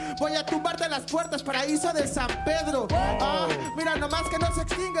 Voy a tumbarte las puertas, paraíso de San Pedro. Mira nomás que no se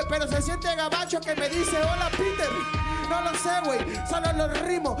extingue, pero se siente gabacho que me dice hola Peter. No lo sé, güey, solo lo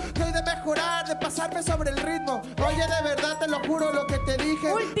rimo. Soy de mejorar, de pasarme sobre el ritmo. Oye, de verdad te lo juro lo que te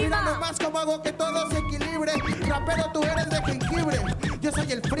dije. Mira nomás cómo hago que todo se equilibre. Rapero, tú eres de jengibre. Yo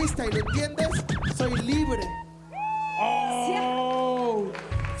soy el freestyle, ¿entiendes? Soy libre.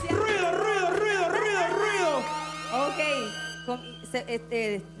 Ruido. Ok,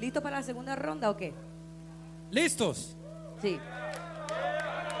 ¿listo para la segunda ronda o qué? ¿Listos? Sí.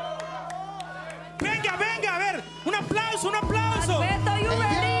 Venga, a ver, un aplauso. McBetho, you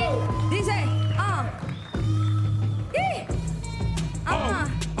ready? Dice,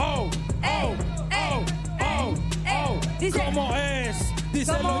 Dice, ¿cómo es?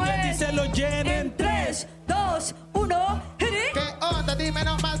 Díselo, Jen. En 3, 2, 1, hit it. ¿Qué onda? Dime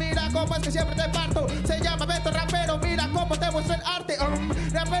nomás, mira cómo es que siempre te parto. Se llama Beto Rapero, mira cómo te muestro el arte.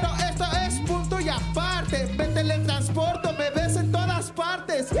 Rapero, esto es punto y aparte. Me teletransporto, me ves en todas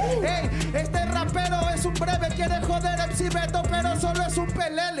partes. Hey, este rapero es un breve, quiere joder MC Beto, pero solo es un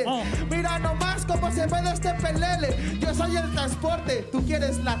pelele. Mira nomás cómo se ve de este pelele. Yo soy el transporte, tú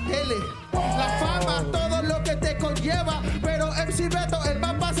quieres la tele. La fama, todo lo que te conlleva. Pero MC Beto, el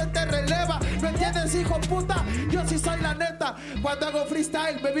mapa se te releva. ¿No entiendes, hijo puta? Yo sí soy la neta. Cuando hago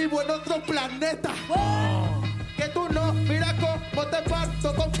freestyle me vivo en otro planeta. Que tú no, mira cómo te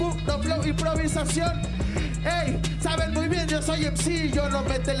parto con puro flow, improvisación. Ey, saben muy bien, yo soy MC, yo no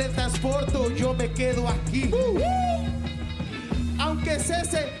me teletransporto, yo me quedo aquí. Aunque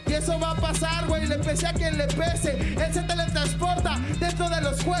cese, y eso va a pasar, güey, le pese a quien le pese. Él se teletransporta dentro de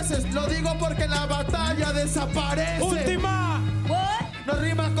los jueces. Lo digo porque la batalla desaparece. ¡Última! No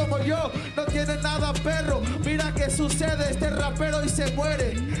rima como yo, no tiene nada perro. Mira qué sucede, este rapero y se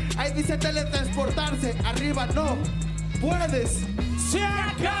muere. Ahí dice teletransportarse, arriba no puedes. ¡Se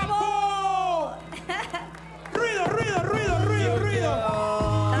acabó! Ruido.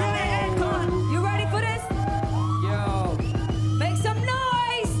 Eckonn, you ready for this? Yo. Make some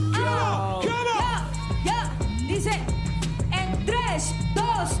noise. Dice, en 3,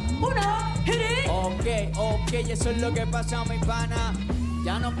 2, 1, hit it. Ok, eso es lo que pasa, mi pana.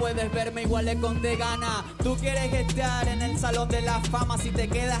 Ya no puedes verme igual de con te gana. Tú quieres estar en el salón de la fama. Si te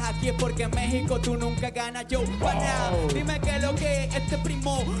quedas aquí es porque en México tú nunca ganas. Yo, pana, dime qué es lo que es este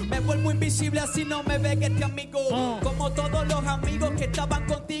primo. Me vuelvo invisible así no me ve que este amigo. Como todos los amigos que estaban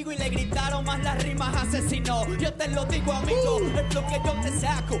contigo y le gritaron más las rimas asesino. Yo te lo digo, amigo, es lo que yo te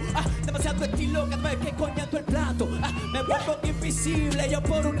saco. Demasiado estilo cada vez que coñato el plato. Me vuelvo invisible yo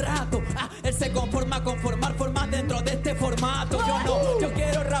por un rato. Él se conforma con formar formas dentro de este formato. Yo no, yo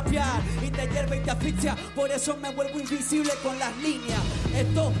quiero rapear y te hierve y te asfixia. Por eso me vuelvo invisible con las líneas.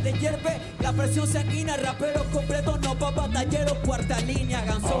 Esto te hierve, la presión sanguínea. Raperos completos, no pa' batalleros, cuarta línea.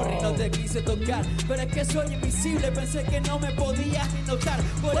 Sorry, no te quise tocar, pero es que soy invisible. Pensé que no me podías ni notar.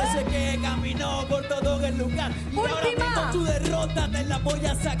 Por eso es que caminó por todo el lugar. Y ahora mismo tu derrota te la voy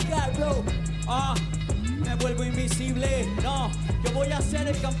a sacar, bro. Me vuelvo invisible, no, yo voy a ser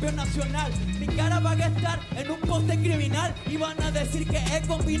el campeón nacional. Mi cara va a estar en un poste criminal y van a decir que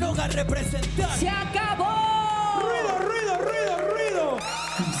Eckonn vino a representar. ¡Se acabó! Ruido.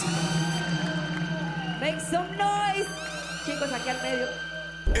 Make some noise. Chicos, aquí al medio.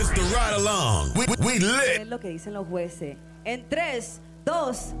 It's the ride along. We lit. Es lo que dicen los jueces. En 3,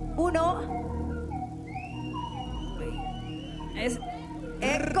 2, 1. Es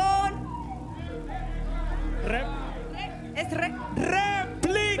Eckonn.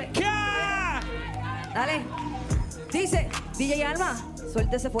 ¡Réplica! Dale. Dice, DJ Alma,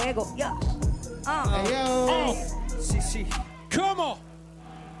 suelta ese fuego. Ya. Sí. ¿Cómo?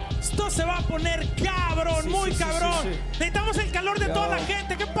 Esto se va a poner cabrón, muy cabrón. Sí. Necesitamos el calor de toda la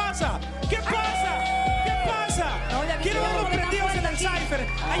gente. ¿Qué pasa? No, quiero verlos prendidos en el cypher.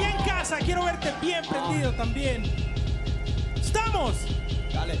 Allá en casa, quiero verte bien prendido también. ¡Estamos!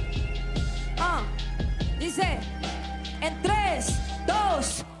 Dale. Dice, en 3,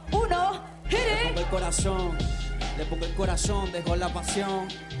 2, 1, hit it. Le pongo el corazón, dejo la pasión.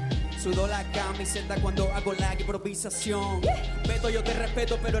 Sudo la camiseta cuando hago la improvisación. Beto, yo te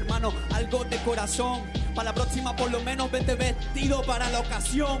respeto, pero hermano, algo de corazón. Para la próxima, por lo menos, vete vestido para la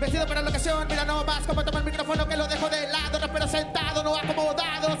ocasión. Vestido para la ocasión, mira nomás cómo toma el micrófono que lo dejo de lado. Rapero sentado, no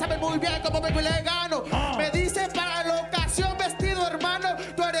acomodado, sabe muy bien cómo vengo y le gano. Me dice para la ocasión, vestido hermano.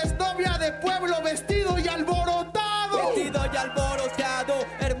 Tú eres novia de pueblo, vestido y alborotado. Vestido y alborotado,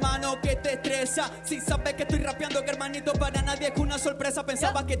 hermano, que te estresa. Si sabes que estoy rapeando, que hermanito, para nadie es una sorpresa.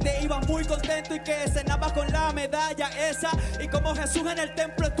 Pensaba que te ibas muy contento y que cenabas con la medalla esa. Y como Jesús en el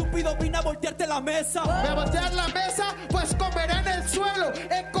templo, estúpido, vine a voltearte la mesa. Voy a voltear la mesa, pues comeré en el suelo.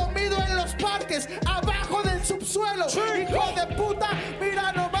 He comido en los parques, abajo del subsuelo. Hijo de puta,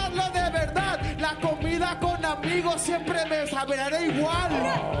 mira nomás lo de verdad. La comida con amigos siempre me sabrá igual.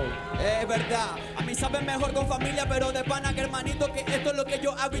 Es verdad, a mí sabe mejor con familia, pero de pana que hermanito, que esto es lo que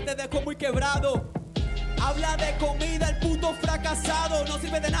yo hago y te dejo muy quebrado. Habla de comida, el puto fracasado. No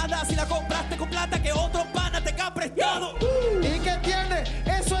sirve de nada si la compraste con plata que otro pana te ha prestado. ¿Y qué tiene?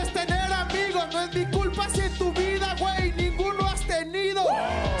 Eso es tener amigos. No es mi culpa si en tu vida, güey, ninguno has tenido.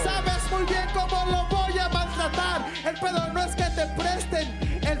 Sabes muy bien cómo lo voy a maltratar. El pedo no es que te presten,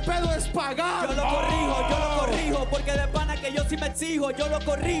 el pedo es pagar. Yo lo corrijo, porque de pana que yo sí me exijo. Yo lo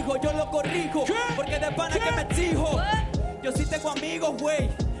corrijo, porque de pana que me exijo. Yo sí tengo amigos, güey.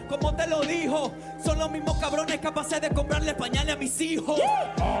 Como te lo dijo, son los mismos cabrones capaces de comprarle pañales a mis hijos.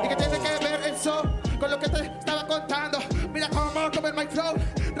 ¿Y qué tiene que ver eso con lo que te estaba contando? Mira cómo come my flow,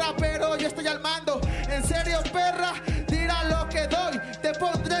 rapero, yo estoy al mando. En serio, perra, dirá lo que doy. Te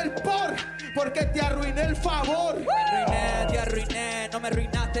pondré el porque te arruiné el favor. Te arruiné, no me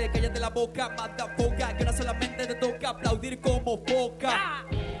arruinaste. Cállate la boca, mata boca, que ahora solamente te toca aplaudir como foca.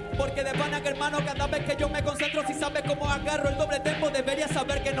 Porque de pana que hermano, cada vez que yo me concentro, si sabes cómo agarro el doble tempo, deberías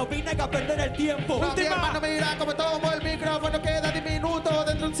saber que no vine a perder el tiempo. No, mi hermano, mira cómo tomo el micrófono, queda diminuto.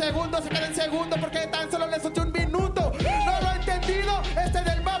 Dentro de un segundo se queda en segundo, porque tan solo le solté un minuto. No lo he entendido, este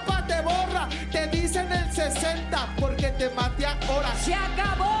del mapa te borra. Te dicen el 60, porque te maté ahora. ¡Se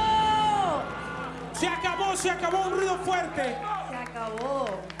acabó! Se acabó, un ruido fuerte. Se acabó.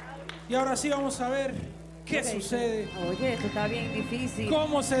 Y ahora sí vamos a ver qué sucede. Oye, esto está bien difícil.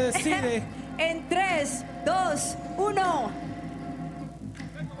 ¿Cómo se decide? En 3, 2, 1.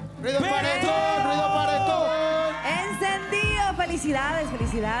 Ruido pareto. Encendido.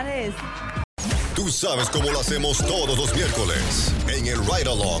 Felicidades. Tú sabes cómo lo hacemos todos los miércoles en el Ride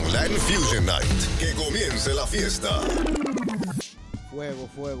Along Latin Fusion Night. Que comience la fiesta.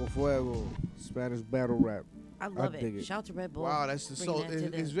 Fuego. Spanish battle rap. I love it. Shout out to Red Bull. Wow, that's so.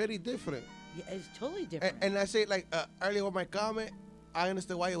 It's very different. Yeah, it's totally different. And I say like earlier with my comment, I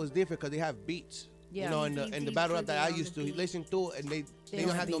understand why it was different because they have beats. Yeah. You know, in the battle rap that I used to listen to, and they don't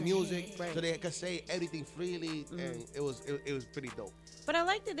have no music, right. so they could say everything freely, and it was pretty dope. But I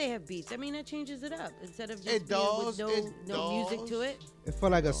like that they have beats. I mean, that changes it up instead of just It does. with no music to it. It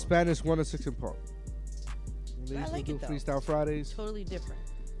felt like a Spanish 106 and Park. They I used like to do it though. Freestyle Fridays. Totally different.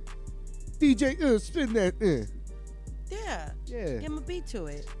 DJ, spin that. Yeah. Give him a beat to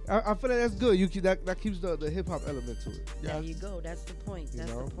it. I feel like that's good. That keeps the hip hop element to it. Yeah. There you go. That's the point.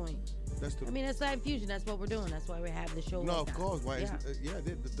 That's the point. That's the. I mean, it's Latin Fusion. That's what we're doing. That's why we have the show. No, like of that. course. Why? Yeah.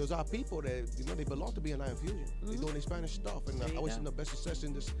 Those are people that they belong to be in Latin Fusion. They doing their Spanish stuff, and I wish them the best success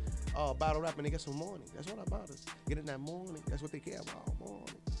in this battle rap, and they get some money. That's what about it. Getting that money. That's what they care about. Money.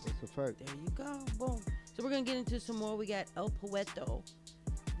 That's a fact. There you go. Boom. So we're gonna get into some more. We got El Poeta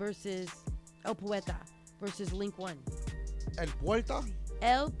versus Link One. El Poeta.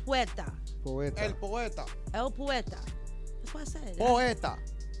 El Poeta. El Poeta. El Poeta. That's what I said.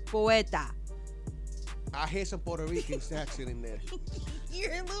 Poeta. I hear some Puerto Rican accent in there. You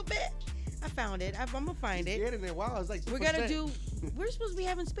hear a little bit? I found it. I'm gonna find it. Getting it. Wow, it's like 2%. We're supposed to be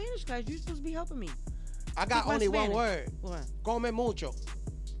having Spanish class. You're supposed to be helping me. I got only one word. What? Come mucho.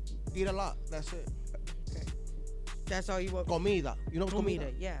 Eat a lot. That's it. Okay. That's all you want. Comida. You know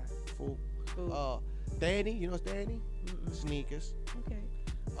comida? Yeah. Food. Tenis. You know tenis? Sneakers. Okay.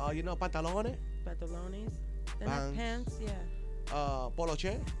 You know pantalones? Pantalones. Then pants. Yeah.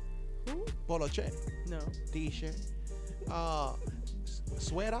 Poloche. Who? Poloche. No. T-shirt.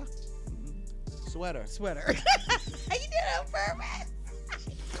 Sweater. Sweater. Sweater. You did it on purpose.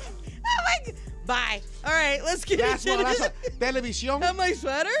 Oh my God. Bye. All right, let's get That's into what this. Televisión. Am I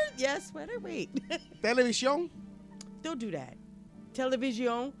sweater? Yes, sweater. Wait. Televisión. Don't do that.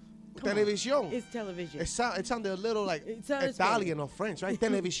 Television. Come Televisión. on. It's television. It sounded a little like It sounds Italian or French, right?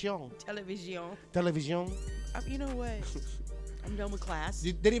 Televisión. Television. Television. You know what? I'm done with class.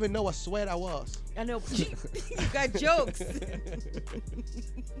 You didn't even know what sweater was. I know. You got jokes.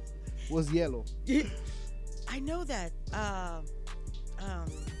 Was yellow. I know that.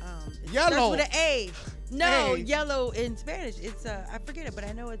 It Yellow. starts with an A. No, A. yellow in Spanish. It's I forget it, but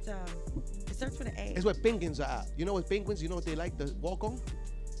I know it's it starts with an A. It's where penguins are at. You know what penguins? You know what they like to walk on?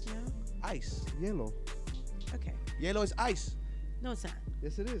 Yeah. Ice. Yellow. Okay. Yellow is ice. No, it's not.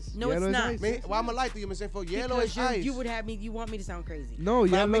 Yes, it is. No, Yellow it's is not. ice. Man, why am I like to you, Mr. For yellow Because is ice. you would have me. You want me to sound crazy? No,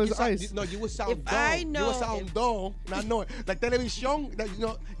 But I yellow make is you sound, ice. No, you would sound If dumb. I You know- would sound dumb. Not knowing. Like televisión, that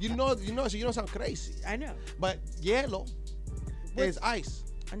so you don't sound crazy. I know. But yellow is ice.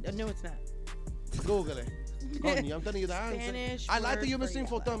 No, it's not. Google it. Coño, I'm telling you the answer. Spanish I like word to you, for Mr.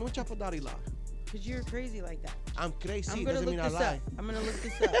 Info. yellow. Tell me, which chapodari lie? Because you're crazy like that. I'm crazy. I'm gonna Doesn't look mean I this lie. up. I'm gonna look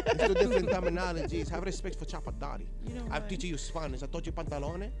this up. It's two different terminologies. Have respect for chapodari. You know I'm what? teaching you Spanish. I taught you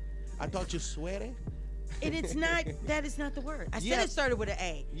pantalones. I taught you sweater. And it's not. That is not the word. I Yeah. said it started with an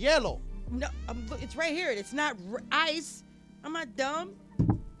A. Yellow. No, it's right here. It's not ice. I'm not dumb.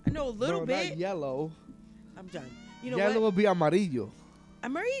 I know a little No, bit. not yellow. I'm done. You know Yellow what? will be amarillo.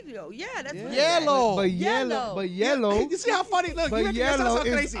 Amarillo. Yeah, that's what Yellow. But Yellow. yellow. You see how funny? Look, But you make me sound yellow so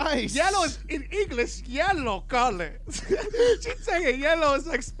is crazy. ice. Yellow is in English. Yellow color. She's saying yellow is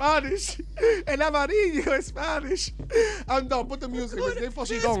like Spanish, and amarillo is Spanish. I'm done. Put the music. Let's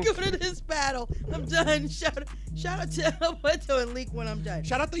go to this battle. I'm done. Shout out to Poeta and Leak when I'm done.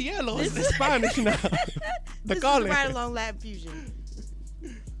 Shout out to yellow. This It's Spanish now. The This color. is Right Along Latin Fusion.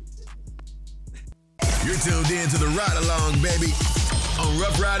 You're tuned in to the Ride Along, baby, on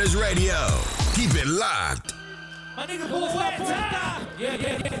Rough Riders Radio. Keep it locked. Manito, Poeta. Yeah.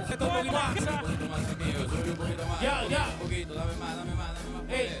 Se toma un poquito más. Ya.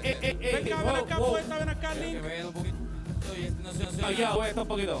 Ven acá, Poeta, ven acá, Link. Ya, voy a estar un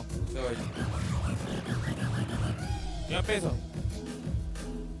poquito. Ya empiezo.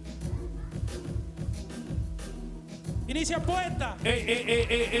 Inicia Poeta.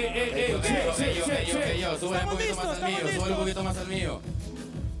 Súbele un poquito más al mío, súbele un poquito más al mío.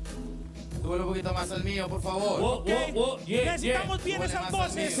 Súbele un poquito más al mío, por favor. Necesitamos bien esas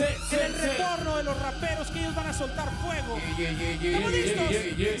voces. El retorno de los raperos que ellos van a soltar fuego. ¿Estamos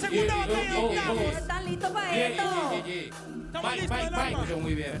listos? Segunda batalla de octavos. ¿Están listos para esto? ¿Estamos listos, del alma? Escucho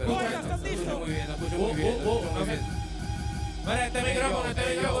muy bien, pero Poeta, ¿estás listo? escucho muy bien. Mira, este micrófono.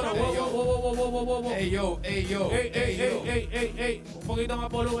 Un poquito más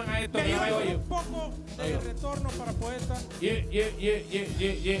volumen a esto. Que oye. Un poco de retorno para Poeta. Se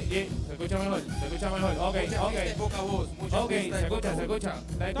escucha mejor. Ok. Poca voz, mucha Ok, se escucha.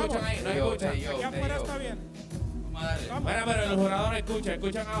 ¿La escuchan ahí? ¿No escuchan? Aquí afuera está bien. Vamos a darle. Mira, pero los jugadores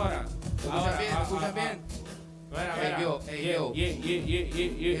escuchan ahora. ¿Escuchan bien? Mira.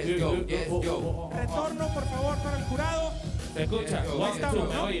 Yo. Retorno, por favor, para el jurado. Se escucha,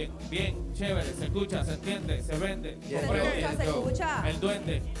 me oyen, bien, chévere, se escucha, se entiende, se vende. Se escucha. El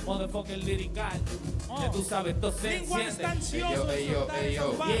duende, motherfucker lirical. Ya tú sabes, esto se Lingua enciende. está ansioso en soltar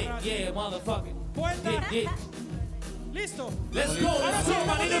esas barras. Yeah, motherfucker. Poeta. Yeah. Listo. Let's go. Ahora sí,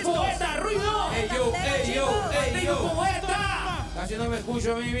 manito Poeta, ruido. Ey, yo. Poeta. Casi no me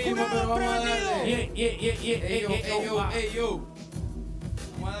escucho a mí mismo, Jurado pero vamos a prevenido. darle. Yeah. Ey, yo.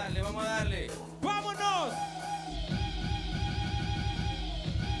 Vamos a darle. ¡Vámonos!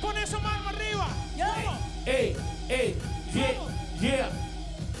 Pon esa mano arriba. Vamos. Yeah.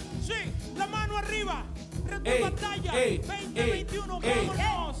 Sí, la mano arriba. Reto batalla 2021.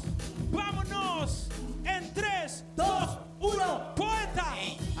 Vámonos. En 3, 2, 1. Poeta.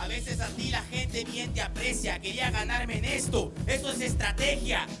 A veces a ti la gente bien te aprecia. Quería ganarme en esto. Eso es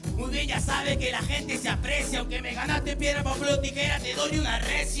estrategia. Muy bien, ya sabe que la gente se aprecia. Aunque me ganaste piedra, papel o tijera, te doy una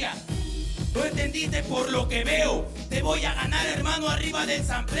recia. No entendiste por lo que veo. Te voy a ganar, hermano, arriba del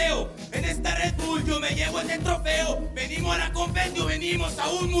sampleo. En esta Red Bull yo me llevo este trofeo. Venimos a la compendio, venimos a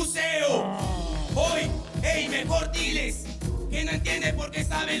un museo. Hoy, mejor diles que no entiendes por qué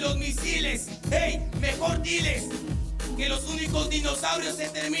saben los misiles. Mejor diles que los únicos dinosaurios se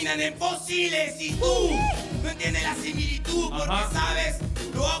terminan en fósiles. Y tú no entiendes la similitud porque sabes,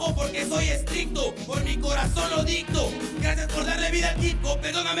 lo hago porque soy estricto, por mi corazón lo dicto. Gracias por darle vida al Kiko,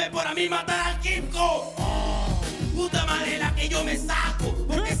 perdóname por a mí matar al Kiko. Puta madre la que yo me saco,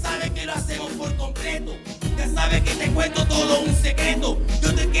 porque sabe que lo hacemos por completo. Ya sabes que te cuento todo un secreto.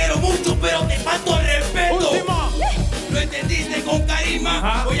 Yo te quiero mucho, pero te falto el respeto. ¿Lo entendiste con carisma?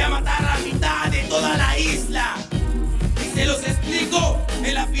 Ajá. Voy a matar a la mitad de toda la isla. Y se los explico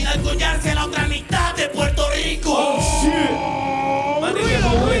en la final con Yartzi a la otra mitad de Puerto Rico. Oh, shit.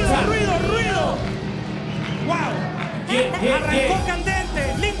 Ruido. Wow. Arrancó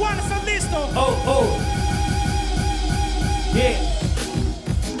candente. Link One, ¿estás listo?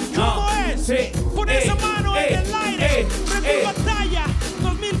 ¿Cómo es? Sí. Pon esa mano en el aire. Red Bull Batalla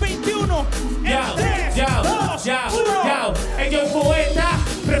 2021. En 3, 2, 1. Yo poeta,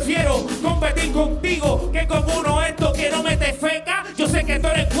 prefiero competir contigo que con uno esto que no me te feca. Yo sé que tú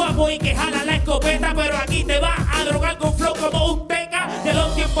eres guapo y que jala la escopeta, pero aquí te vas a drogar con flow como un teca. De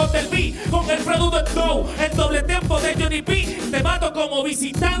los tiempos del beat, con el producto flow, el doble tiempo de Johnny P. Te mato como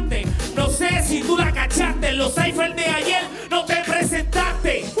visitante. No sé si tú la cachaste, en los cyphers de ayer no te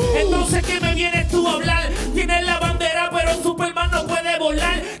presentaste. Entonces, ¿qué me vienes tú a hablar? Tienes la bandera, pero Superman no puede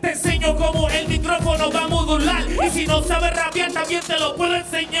volar. Te enseño cómo el micrófono va a modular. Y si no sabes rapear, también te lo puedo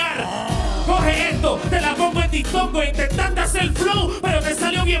enseñar. Coge esto, te la pongo en distongo. Intentaste hacer flow, pero te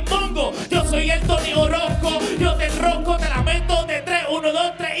salió bien mongo. Yo soy el Tony Orozco, yo te enrosco, te la meto de 3, 1,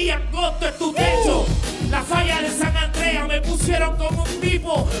 2, 3 y angosto en tu techo. La falla de San Andrea me pusieron como un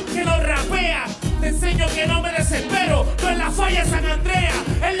tipo que no rapea. Te enseño que no me desespero. No es la falla de San Andrea,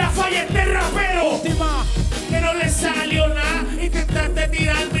 es la falla de este rapero. Última. Que no le salió nada. Intentaste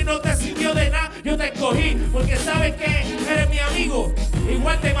tirarme y no te sirvió de nada. Yo te escogí porque sabes que eres mi amigo.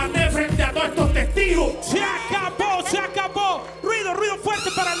 Igual te maté frente a todos estos testigos. Se acabó. Ruido fuerte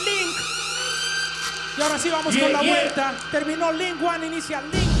para Link. Y ahora sí vamos con la vuelta. Terminó Link One, inicia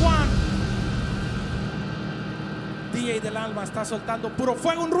Link One. DJ del Alma está soltando puro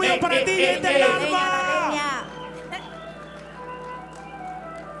fuego. Un ruido para DJ del Alma.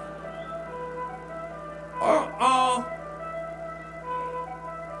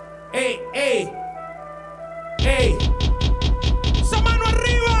 ¡Esa mano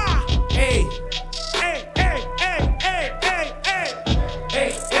arriba!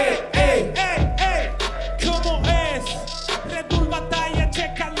 ¿Cómo es? Red Bull Batalla,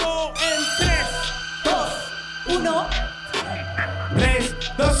 chécalo en 3, 2, 1. 3,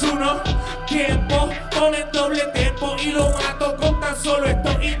 2, 1. Tiempo, pone doble tiempo y lo mato con tan solo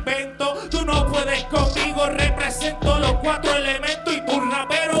estos inventos. Tú no puedes conmigo, represento los 4 elementos. Y tu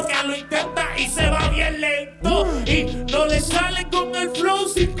rapero que lo intenta y se va bien lento. Y no le sale con el flow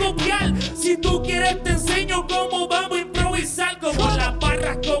sin copiar. Si tú quieres te enseño cómo vamos a improvisar. Como las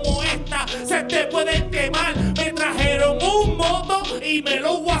barras como esta se te pueden quemar. Me trajeron un moto y me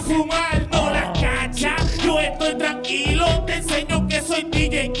lo voy a fumar. No la cachas, yo estoy tranquilo. Te enseño que soy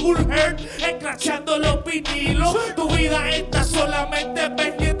DJ Cool Heart, escrachando los vinilos. Tu vida está solamente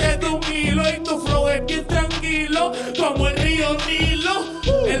pendiente de un hilo. Y tu flow es bien tranquilo, como el río Nilo.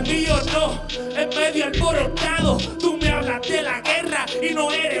 El mío no, es medio alborotado. Tú me hablas de la guerra y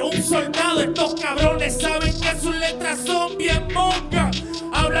no eres un soldado. Estos cabrones saben que sus letras son bien mongas.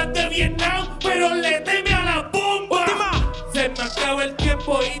 Hablan de Vietnam, pero le teme a la bomba. Se me acaba el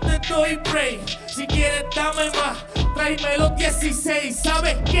tiempo y te doy break. Si quieres dame más, tráeme los 16.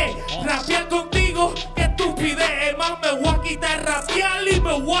 ¿Sabes qué? Rapear contigo, qué estupidez. Más me voy a quitar rapear y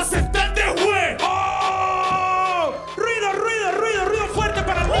me voy a sentar de juez. ¡Oh! Ruido fuerte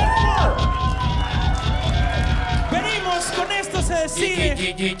para mí. Venimos, con esto se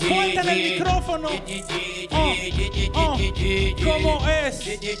decide. Suelta el micrófono. ¿Cómo es?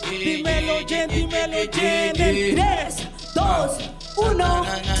 Dímelo, Jen. En 3, 2, 1.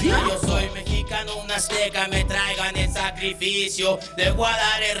 Yo soy mexicano, un azteca, me traigan el sacrificio. Le voy a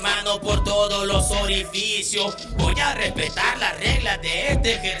dar, hermano, por todos los orificios. Voy a respetar las reglas de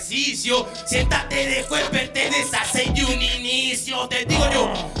este ejercicio. Siéntate de juez, perteneces a 6 de un inicio. Te digo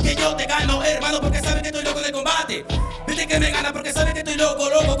yo que yo te gano, hermano, porque sabes que estoy loco de combate. Vete que me gana porque sabes que estoy loco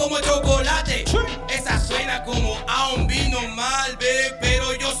como el chocolate. Esa suena como a un vino Malbec,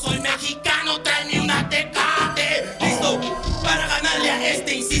 pero yo soy mexicano, tráeme una Tecate. Listo, para ganarle a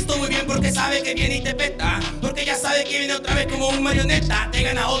este, insisto muy bien porque sabe que viene y te peta. Porque ya sabe que viene otra vez como un marioneta. Te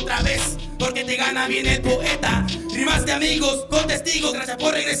gana otra vez porque te gana bien el poeta. Rimas de amigos con testigos, gracias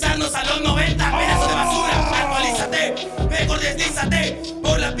por regresarnos a los 90. Pedazo de basura, actualízate, mejor deslízate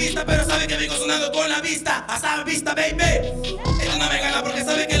por la pista, pero sabe que vengo sonando con la vista. Hasta la vista, baby. Esto no me gana porque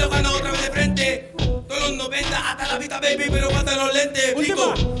sabe que lo gana otra vez de frente. Con los 90 hasta la vista, baby, pero faltan los lentes.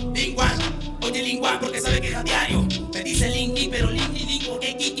 Rico, Link One, oye Link One porque sabe que es a diario. Me dice Linky, pero Linky,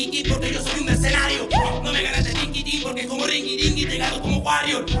 porque Kiki, porque yo soy un mercenario. No me ganaste Linky, porque como Rinky, te gano como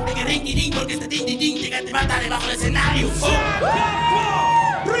Warrior. De que ring y porque este ding ding ding te mata debajo del escenario.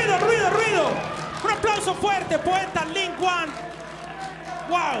 Ruido, ruido, ruido. Un aplauso fuerte, Poeta, Eckonn.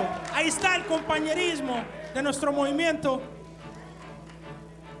 Wow, ahí está el compañerismo de nuestro movimiento.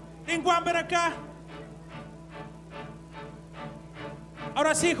 Eckonn, ven acá.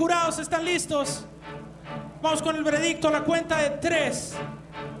 Ahora sí, jurados, ¿están listos? Vamos con el veredicto a la cuenta de 3,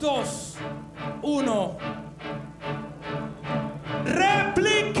 2, 1.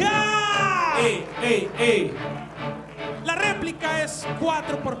 ¡Réplica! ¡Ey! La réplica es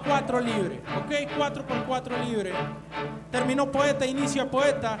 4x4 libre, ¿ok? 4x4 libre. Terminó Poeta, inicia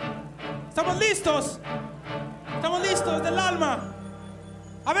Poeta. ¿Estamos listos? ¿Estamos listos del alma?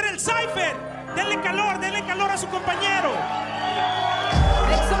 A ver el Cypher. Denle calor a su compañero.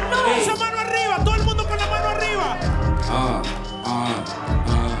 Esa mano arriba, todo el mundo con la mano arriba.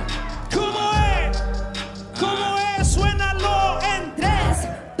 ¿Cómo es? ¿Cómo es? Suénalo en 3,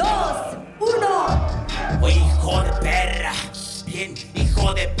 2, 1. Oye, hijo de perra, bien,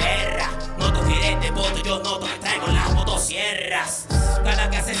 hijo de perra. No te giré de voto, yo noto que traigo las motosierras. Cada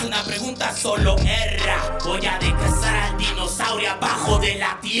que haces una pregunta solo erra. Voy a descasar al dinosaurio abajo de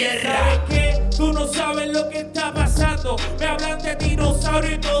la tierra. ¿Sabes qué? Tú no sabes lo que está pasando. Me hablan de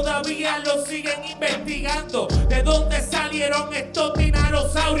dinosaurio y todavía lo siguen investigando. ¿De dónde salieron estos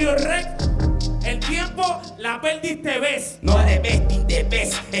dinosaurios Rex? El tiempo la perdiste, ves. No de besting de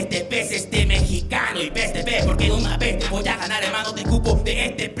pez, este pez es de mexicano y pez de pez, porque una vez te voy a ganar, hermano, te cupo de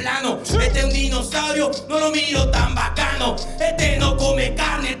este plano. Este es un dinosaurio, no lo miro tan bacano. Este no come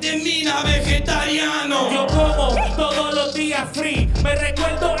carne, termina vegetariano. Yo como todos los días free. Me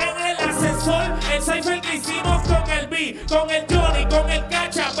recuerdo en el ascensor el cypher que hicimos con el B, con el Johnny, con el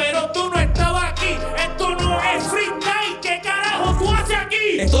Cacha, pero tú no estabas aquí. Esto no es freestyle. ¿Qué carajo tú haces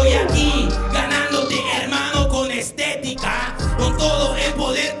aquí? Estoy aquí ganándote, hermano, con estética. Con todo el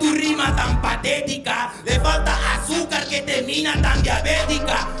poder, tu rima tan patética. Le falta azúcar que termina tan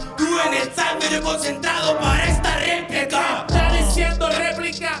diabética. Tú en el cypher he concentrado para esta réplica. Está diciendo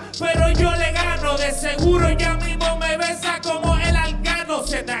réplica, pero yo le gano. De seguro ya mismo me besa como el Alcano.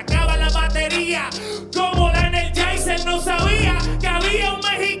 Se te acaba la batería como la Energizer. No sabía que había un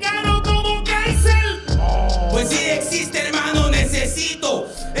mexicano como Kaiser. Pues si existe, hermano, necesito.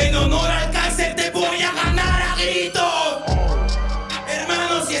 En honor al cáncer te voy a ganar a grito.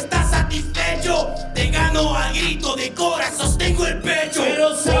 Hermano, si estás satisfecho, te gano a grito. De corazón sostengo el pecho.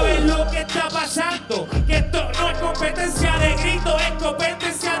 Pero ¿sabes lo que está pasando? Que esto no es competencia de grito, es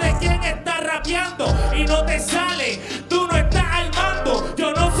competencia de quien está rapeando. Y no te sale, tú no estás al mando.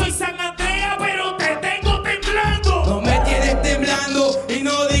 Yo no soy San Andrea, pero te tengo temblando. No me tienes temblando y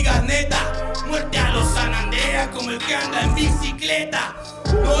no digas neta. Muerte a los San Andreas como el que anda en bicicleta.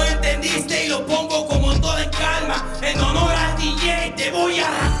 No entendiste y lo pongo como todo en calma. En honor al DJ te voy a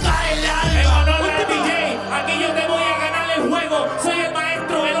arrancar el alma. En honor al DJ, aquí yo te voy a ganar el juego. Soy el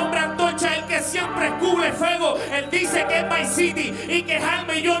maestro, el hombre antorcha, el que siempre cubre fuego. Él dice que es My City y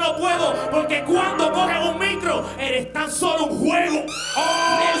quejarme yo no puedo. Porque cuando coges un micro, eres tan solo un juego.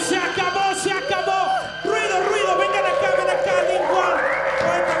 ¡Oh! Se acabó, se acabó. Ruido, ruido, vengan acá, Eckonn.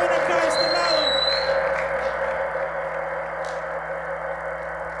 Poeta, ven acá a este lado.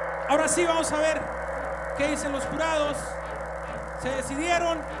 Ahora sí vamos a ver qué dicen los jurados. Se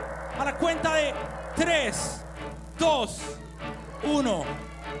decidieron a la cuenta de 3, 2, 1.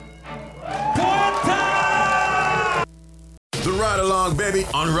 ¡Poeta! The Ride Along, baby,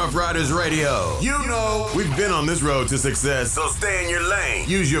 on Rough Riders Radio. You know, we've been on this road to success, so stay in your lane.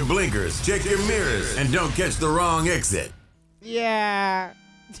 Use your blinkers, check your mirrors, and don't catch the wrong exit. Yeah.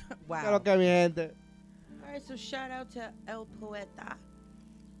 Wow. Claro que mi gente. All right, so shout out to El Poeta.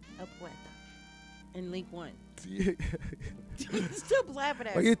 El Poeta. And Eckonn. Still laughing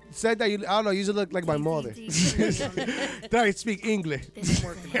at Well, you said that, I don't know, you usually look like my mother. Thought I speak English.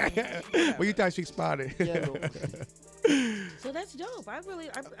 Well, you thought I speak Spanish. So that's dope.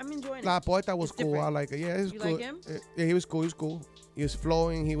 I'm enjoying Nah, it. Poeta was It's cool. different. I like it. Yeah, it was You cool. like him? Yeah, he was cool. He was cool. He was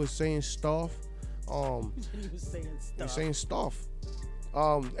flowing. He was saying stuff. He was saying stuff. He's saying stuff.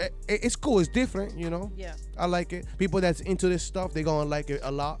 It's cool. It's different, you know. Yeah. I like it. People that's into this stuff, they gonna like it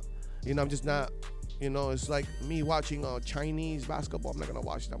a lot. You know, I'm just not. You know, it's like me watching Chinese basketball. I'm not gonna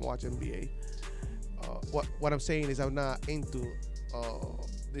watch it. I'm watching NBA. What I'm saying is I'm not into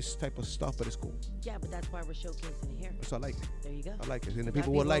this type of stuff, but it's cool. Yeah, but that's why we're showcasing it here. So I like it. There you go. I like it, and the Got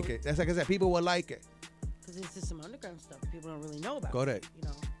people will like it. That's like I said, people will like it. Because this is some underground stuff people don't really know about. Correct. You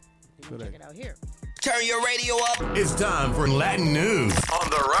know, you can check it out here. Turn your radio up. It's time for Latin news on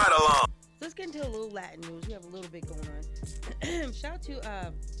the Ride Along. Let's get into a little Latin news. We have a little bit going on. Shout out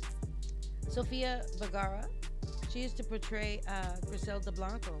to Sofia Vergara. She used to portray Griselda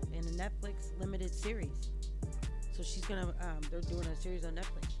Blanco in a Netflix limited series. So she's gonna, they're doing a series on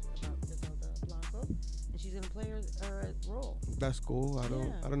Netflix about Griselda Blanco, and she's gonna play her role. That's cool. I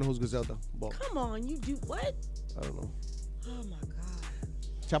don't know who's Griselda. But Come on, you do what? I don't know. Oh my God.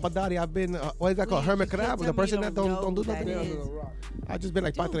 Chapadari, I've been, what is that called? Please, Hermit you can't crab? tell The me person you that don't don't do know who nothing? that is. I've just been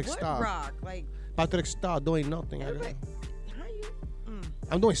like Dude, Patrick what Star. rock? Like, Patrick Star doing nothing. everybody, how you?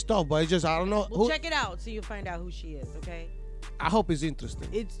 I'm doing stuff, but it's just, I don't know. Well, check it out so you'll find out who she is, okay? I hope it's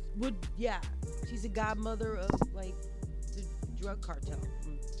interesting. Yeah. She's a godmother of, like, the drug cartel.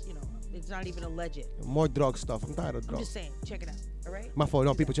 You know, it's not even alleged. More drug stuff. I'm tired of I'm drugs. just saying, check it out, all right? My fault.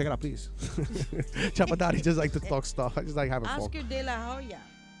 No, people, check it out, please. Chapadari just like to talk stuff. I just like having fun. Oscar de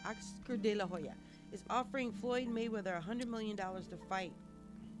la Hoya is offering Floyd Mayweather $100 million to fight.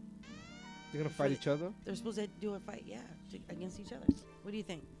 They're gonna fight each other? They're supposed to do a fight, against each other. What do you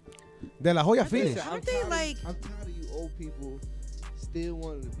think? De La Hoya I think finished. so. Aren't they like? I'm tired of you old people still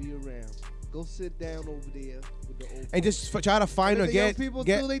wanting to be around. Go sit down over there with the old And just try to find or let the young get, people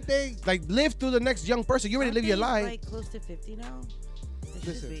do their thing. like, live through the next young person. You already Aren't live your they, life. Like close to 50 now. It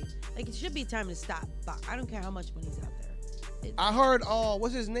Listen. should be. Like it should be time to stop. I don't care how much money's out there. I heard,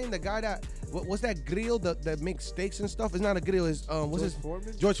 what's his name? The guy that, what's that grill that makes steaks and stuff? It's not a grill. It's, what's his?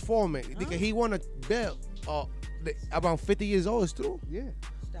 Foreman? George Foreman. He won a belt around 50 years old. It's true. Yeah.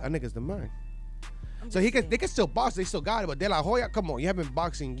 That nigga's the man. So they can still box. They still got it. But De La Hoya, come on. You haven't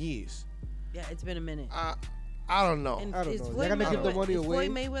boxed in years. Yeah, it's been a minute. I don't know. And I don't is know. Floyd They're gonna give the money is away.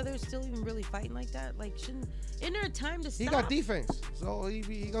 Floyd Mayweather still even really fighting like that? Like, isn't there a time to stop? He got defense. So he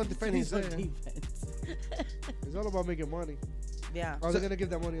gonna defend He's got himself. defense. It's all about making money. Yeah. Are they gonna give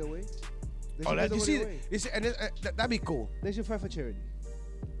that money away? They should give You the see, money away. that'd be cool. They should fight for charity.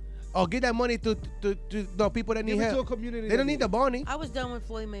 Oh, give that money to the people that need Give it to help. a community. They don't need the money. I was done with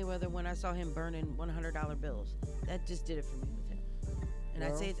Floyd Mayweather when I saw him burning $100 bills. That just did it for me with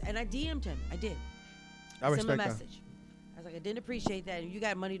him. And I DM'd him. I did. I Sent him a respect that. message. I was like, I didn't appreciate that. If you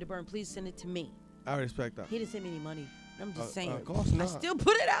got money to burn, please send it to me. I respect that. He didn't send me any money. I'm just saying. Of course I not. still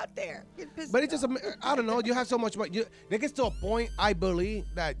put it out there. But it's just, I don't know. You have so much money. There gets to a point, I believe,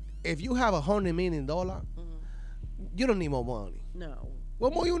 that if you have $100 million, you don't need more money. No.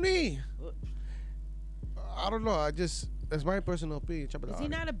 What more you need? I don't know. That's my personal opinion. Is he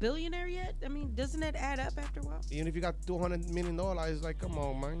not a billionaire yet? I mean, doesn't it add up after a while? Even if you got $200 million, it's like, come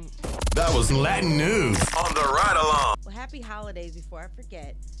on, man. That was Latin news on the Ride Along. Well, happy holidays before I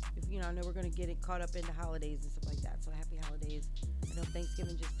forget. I know we're going to get it caught up into holidays and stuff like that. So happy holidays. I know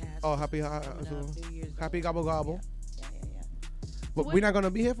Thanksgiving just passed. Oh, happy New Year's. gobble gobble. Yeah. But So we're not going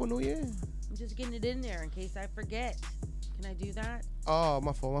to be here for New Year. I'm just getting it in there in case I forget. Can I do that? Oh,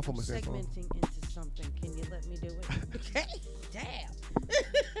 my fault. I'm segmenting into something. Can you let me do it? Okay. Damn.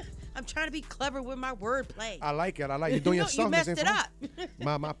 I'm trying to be clever with my wordplay. I like it. You're doing your stuff. You messed it up.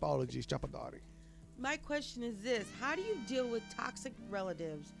 my apologies, Chapadari. My question is this. How do you deal with toxic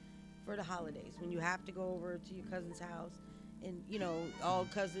relatives for the holidays when you have to go over to your cousin's house and, all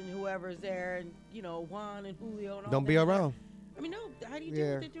cousin whoever's there and, Juan and Julio and all Don't be them. around. I mean, no. How do you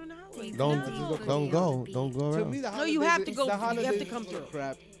deal with it during the holidays? Don't go. Don't go To around. me, the No, you have to go. The You have to holidays come is through.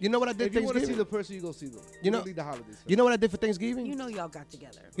 crap. You know what I did If you want to see Thanksgiving? the person, you go see them. You know- don't need the holidays. You know what I did for Thanksgiving? Y'all got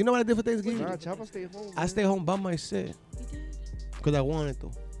together. You know what I did for Thanksgiving? Nah, Chopper stay home. I stayed home by myself. You did? Because I wanted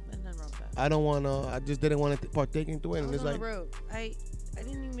to. There's nothing wrong with that. I don't want to. I just didn't want to partake into it. I And was it's on the like, road. I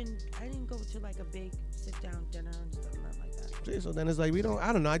didn't go to like a big sit down dinner and stuff like that. see, so then it's like,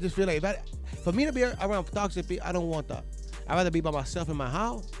 I don't know. I just feel like for me to be around toxic people, I don't want that. I'd rather be by myself in my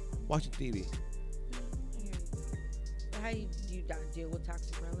house watching TV. I hear you. But how do you not deal with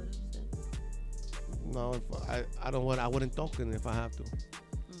toxic relatives then? No, I wouldn't talk to them if I have to.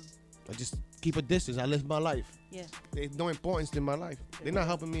 I just keep a distance. I live my life. Yeah. There's no importance in my life. They're not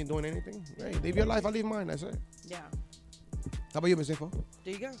helping me in doing anything. Hey, live your life. I live mine. That's it. Yeah. How about you, Miss Info?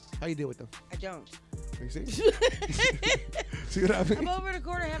 There you go. How you deal with them? I don't. You see? See what I mean? I'm over the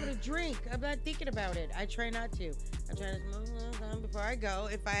corner having a drink. I'm not thinking about it. I try not to. I try to smoke before I go.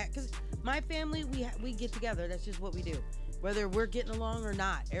 Because my family, we get together. That's just what we do. Whether we're getting along or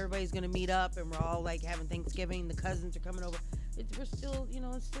not, everybody's gonna meet up and we're all like having Thanksgiving. The cousins are coming over. We're still,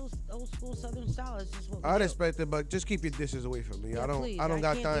 it's still old school Southern style. It's just what we I do. respect it, but just keep your dishes away from me. Yeah, I don't please. got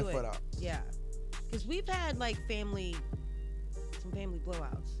can't time do for it. that. Yeah, because we've had like some family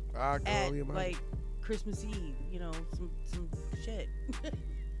blowouts at like Christmas Eve. Some shit.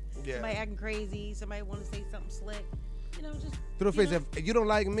 Yeah. Somebody acting crazy. Somebody want to say something slick. Just. Through the face, if you don't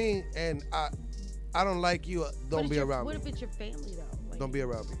like me and I don't like you, don't be around What me. if it's your family though? Like, Don't be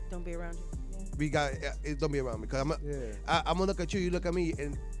around me. Don't be around you. Don't be around me because I'm gonna look at you, you look at me,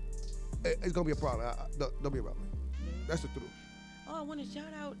 and it's gonna be a problem. Don't be around me. That's the truth. Oh, I want to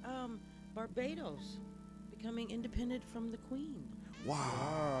shout out Barbados becoming independent from the Queen.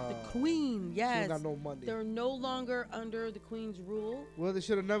 Wow. The Queen, yes. She ain't got no money. They're no longer under the Queen's rule. Well, they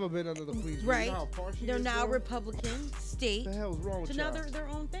should have never been under the Queen's Right. rule. You know how far she They're is, now bro? Republican state. What the hell is wrong with So now y'all? they're their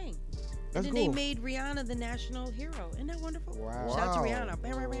own thing. That's and then cool. they made Rihanna the national hero. Isn't that wonderful? Wow. Shout out to Wow. Rihanna.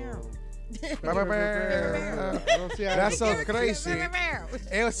 Bow, bow, bow. I don't see how That's so that's crazy.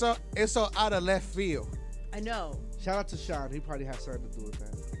 It's so out of left field. I know. Shout out to Sean. He probably has something to do with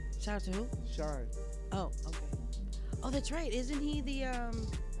that. Shout out to who? Sean, Oh, okay. Oh, that's right. Isn't he the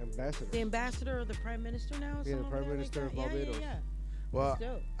ambassador. or the prime minister now? Or Yeah, the something prime like minister that? of Barbados. Yeah. Well, That's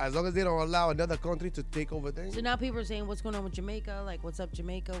dope. as long as they don't allow another country to take over things. So now people are saying, what's going on with Jamaica? Like, what's up,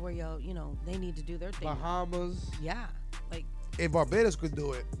 Jamaica? Where they need to do their thing. Bahamas. Yeah. Like, If Barbados could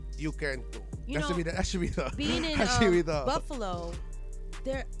do it, you can too. You That know, should be the. That should be the. being in that should be the. Buffalo,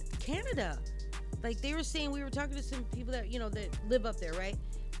 they're Canada. Like they were saying, we were talking to some people that that live up there, right?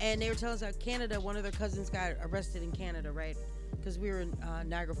 And they were telling us how Canada, one of their cousins got arrested in Canada, right? Because we were in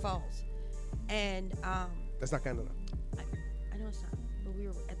Niagara Falls, and That's not Canada. I know it's not, but we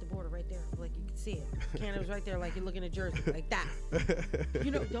were at the border right there, like you could see it. Canada's right there, like you're looking at Jersey, like that.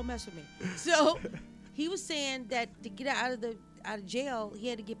 Don't mess with me. So he was saying that to get out of jail, he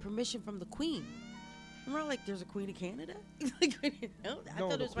had to get permission from the Queen. And we're like, there's a Queen of Canada? Like, we didn't know that. I No,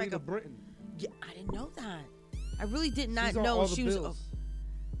 thought the it was Queen like of Britain. Yeah, I didn't know that. I really did not She's on know all the she was. bills.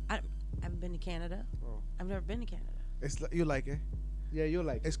 I haven't been to Canada. Oh. I've never been to Canada. You like it? Yeah, you're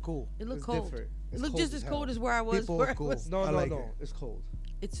like It's cool. It looked It's cold. different. It It's looked cold just as as cold hell. as where I was. People where are I cool. was. No, I no, like no. it. It's cold.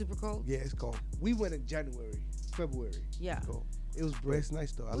 It's super cold. Yeah, it's cold. We went in January, February. Yeah. Cool. It was But brisk. it's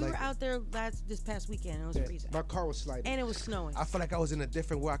nice though. I We like were it. out there this past weekend. And it was Yeah, freezing. my car was sliding. And it was snowing. I feel like I was in a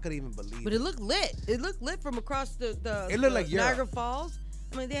different world. I couldn't even believe But it. it looked lit. It looked lit from across the It looked like Europe. Niagara Falls.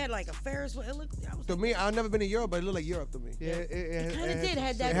 I mean, they had like a Ferris wheel. It looked. I was To like, me, I've never been to Europe, but it looked like Europe to me. Yeah, it kind of did.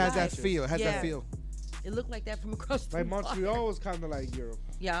 Had that. It had vibe. that feel. It had Yeah. that feel. It looked like that from across the Like water. Montreal was kind of like Europe.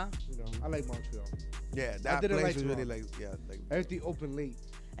 Yeah. You know, I like Montreal. Yeah, that didn't place like was really Toronto. like, yeah, like. Everything open late.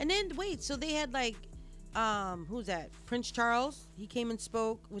 And then wait, so they had like, who's that? Prince Charles. He came and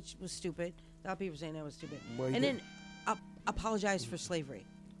spoke, which was stupid. A lot of people saying that was stupid. Well, he And did. then apologized for slavery.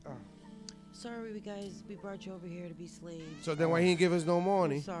 Oh. Sorry, we brought you over here to be slaves. So then why he didn't give us no I'm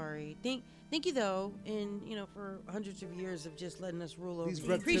money? sorry. Thank you though, and for hundreds of years of just letting us rule over. These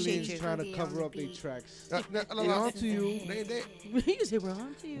We appreciate reptilians you. trying to cover up their tracks. We're on to you. You say we're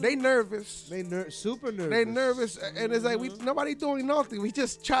on to you. They nervous. They super nervous. They nervous, and it's like nobody doing nothing. We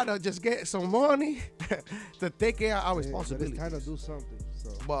just try to just get some money to take care of our But it's responsibilities. time to do something. So.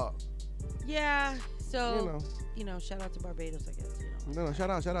 But Yeah. So You shout out to Barbados, I guess. no, shout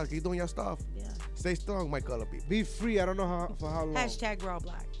out. Keep doing your stuff. Yeah. Stay strong, my color people. Be free. I don't know for how long. Hashtag we're all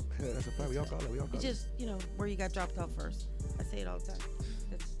black. That's a fact. We all color. We all It's color. just, where you got dropped off first. I say it all the time.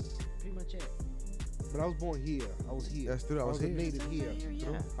 That's pretty much it. But I was born here. I was here. That's true. I was a here. native here.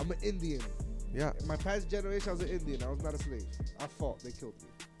 Yeah. I'm an Indian. Yeah. In my past generation, I was an Indian. I was not a slave. I fought. They killed me.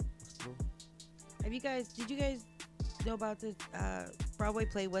 Did you guys know about this Broadway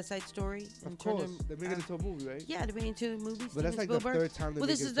play West Side Story? Of course. They're making it into a movie, right? Yeah, they're making it into a movie. But that's Steven like Spielberg. the third time they Well,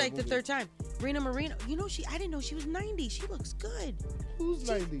 make this it is into a like the movie. third time. Rita Moreno. I didn't know she was 90. She looks good. Who's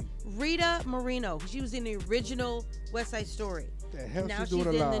 90? Rita Moreno. She was in the original West Side Story. The hell Now she's she's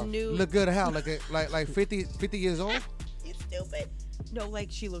doing in alive? the new. Look good how? Like 50 years old? You stupid. No, like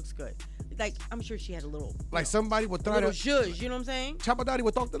she looks good. Like I'm sure she had a little. Like somebody would try little to. zhuzh, you know what I'm saying? Chopper Daddy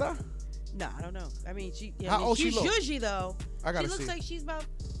would talk to that? No, I don't know. I mean, How old she she's look? zhuzhy though. I gotta She looks see. like she's about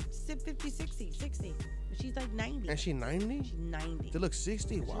 50, 60. But she's like 90. And she 90? She's 90. To look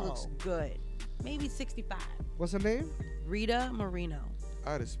 60? She Wow. looks good. Maybe 65. What's her name? Rita Moreno.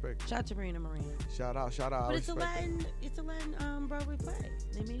 I respect. Shout out to Rita Moreno. Shout out. But I it's a respect it. Latin Broadway play.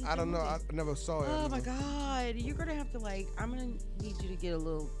 They made it I into a don't know. I movie. never saw it. Oh my God. You're going to have to I'm going to need you to get a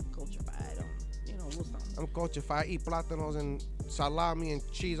little culture-fied on, a little something. I'm cultured. I eat plátanos and salami and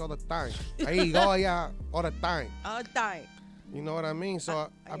cheese all the time. I eat Goya all the time. All time. You know what I mean? So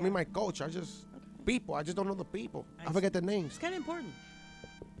I mean my culture. I just don't know the people. I forget the names. It's kind of important.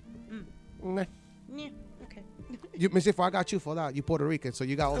 Nah. Yeah. Okay. Miss Info, I got you for that. You Puerto Rican, so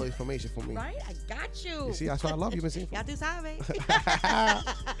you got all the information for me. Right? I got you. You see, that's why I love you, Miss Info. Ya tú sabes.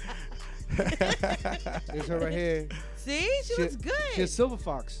 It's her right here. See? She looks good. She's a silver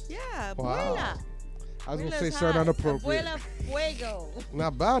fox. Yeah, Wow. abuela. I was going to say Abuela's something hot. inappropriate. Abuela fuego.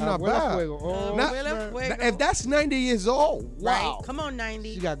 Not bad, not Abuela bad. Fuego. Oh, Not- Abuela fuego. If that's 90 years old, wow. Right. Come on,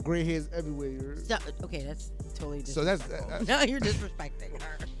 90. She got gray hairs everywhere. Okay, that's totally So that's- disrespectful. Now you're disrespecting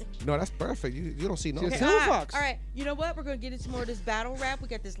her. No, that's perfect. You don't see no. Okay, all right. You know what? We're going to get into more of this battle rap. We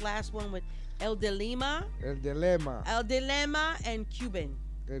got this last one with El Dilema. El Dilema and Cuban.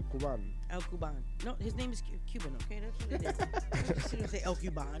 El Cuban. El Cuban. No, his name is Cuban, okay? That's what it is. You don't say El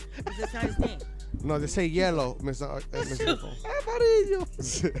Cuban. That's not his name. No, they say yellow, Mr. Amarillo.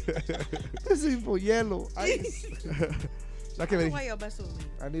 This is for yellow. Ice. I don't know why y'all messing with me.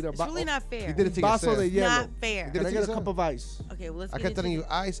 I need a It's really not fair. You did it to Vaso yourself. de hielo. Not fair. Can I get a cup of ice? Okay, well, let's I get kept telling into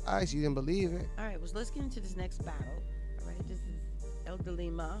you ice. You didn't believe it. All right, well, let's get into this next battle. All right, this is El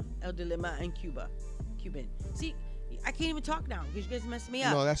Dilema and Cuban. See, I can't even talk now because you guys messed me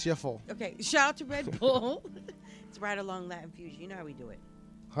up. No, that's your fault. Okay, shout out to Red Bull. It's Right Along Latin Fusion. You know how we do it.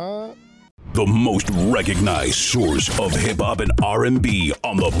 Huh? The most recognized source of hip-hop and R&B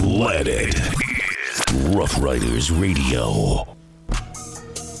on the planet. Rough Riders Radio.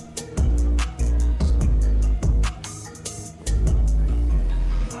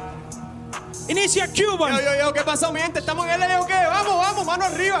 Inicia Cuban. Yo, ¿qué pasó, mi gente? ¿Estamos en el o qué? Vamos, mano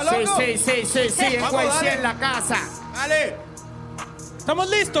arriba, loco. Sí, Vamos, en la casa. Dale. ¿Estamos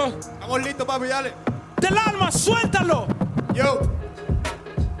listos? Estamos listos, papi, dale. Del alma, suéltalo. Yo.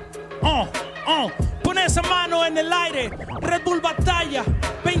 Pon esa mano en el aire. Red Bull Batalla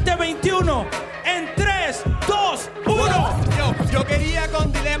 2021 en 3, 2, 1. Yo quería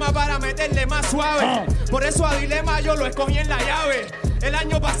con Dilema para meterle más suave. Por eso a Dilema yo lo escogí en la llave. El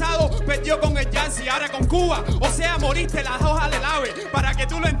año pasado perdió con el Yartzi, ahora con Cuba. O sea, moriste las hojas del ave. Para que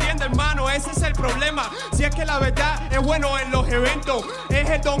tú lo entiendas, hermano, ese es el problema. Si es que la verdad es bueno en los eventos. Es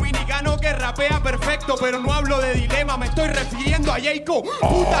el dominicano que rapea perfecto. Pero no hablo de Dilema, me estoy refiriendo a Jacob.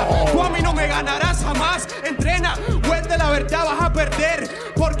 Puta, tú a mí no me ganarás jamás. Entrena, de la verdad vas a perder.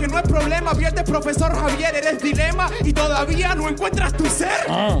 Porque no es problema, pierdes profesor Javier. Eres Dilema y todavía no encuentras tu ser.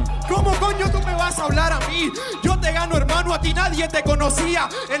 ¿Cómo coño tú me vas a hablar a mí? Yo te gano, hermano, a ti nadie te conocía.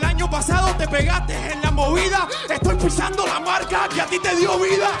 El año pasado te pegaste en la movida. Estoy pisando la marca que a ti te dio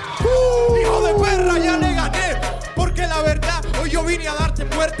vida. Hijo de perra, ya le gané. Porque la verdad, hoy yo vine a darte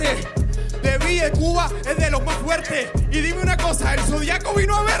muerte. De Cuba es de los más fuertes. Y dime una cosa, el Zodiaco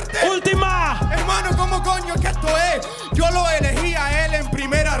vino a verte. ¡Última! Hermano, ¿cómo coño que esto es? Yo lo elegí a él en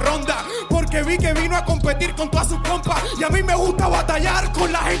primera ronda porque vi que vino a competir con todas sus compas. Y a mí me gusta batallar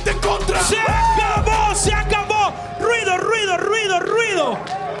con la gente en contra. ¡Se acabó! ¡Se acabó! ¡Ruido!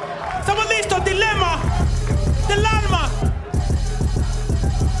 Estamos listos, Dilema del alma.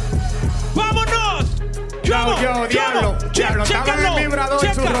 ¡Vámonos! Diablo, estaba en el vibrador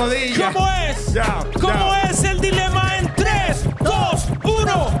en su rodilla. ¿Cómo es? ¿Cómo es el Dilema en 3, 2,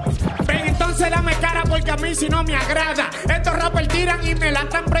 1? Ven, entonces dame cara porque a mí si no me agrada. Estos rappers tiran y me la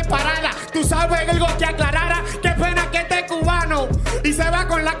están preparada. Tú sabes algo que aclarara. Qué pena que este cubano y se va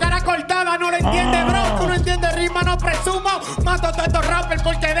con la cara cortada. No lo entiende, bro. Tú no entiendes rima, no presumo. Mato a todos estos rappers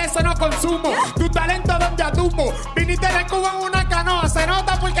porque de eso no consumo. Tu talento donde atumbo. Viniste de Cuba en una canoa. Se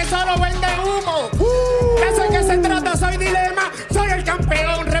nota porque solo vende humo. Eso es que se trata, soy Dilema. Soy el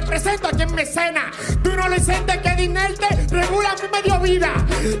campeón, represento a quien me cena. Tú no lo sientes que dinerte regula mi medio vida.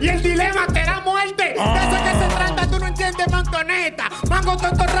 Y el Dilema te da muerte. De eso es que se trata, tú no entiendes, mangoneta. Mango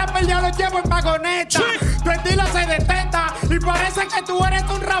todos estos rappers ya los llevo en vagoneta. Tu estilo se detesta y parece que tú eres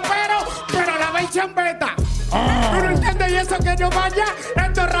un rapero, pero la versión beta. Tú no entiendes y eso que yo vaya.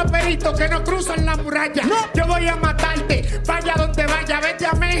 Estos raperitos que no cruzan la muralla. Yo voy a matarte, vaya donde vaya. Vete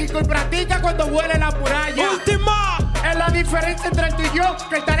a México y practica cuando vuele la muralla. ¡Última! Es la diferencia entre tú y yo,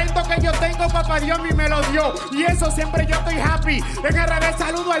 que el talento que yo tengo, papá Dios a mí me lo dio. Y eso siempre yo estoy happy. En RD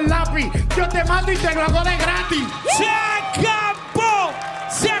saludo al lápiz. Yo te mato y te lo hago de gratis. ¡Se acabó!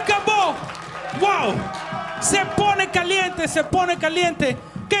 ¡Se acabó! ¡Wow! Se pone caliente.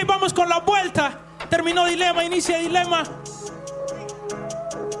 Ok, vamos con la vuelta. Terminó Dilema, inicia Dilema.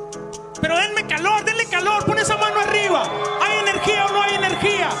 Pero denle calor, pon esa mano arriba. ¿Hay energía o no hay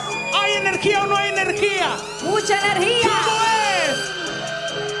energía? ¿Hay energía o no hay energía? ¡Mucha energía! ¿Cómo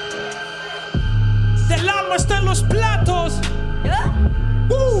es? Del alma está en los platos.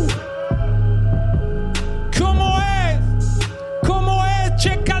 ¿Cómo es?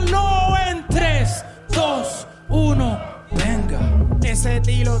 Chécalo en 3, 2, 1, venga. Ese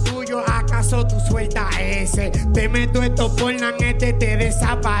estilo tuyo, ¿acaso tú sueltas ese? Te meto esto por la neta, te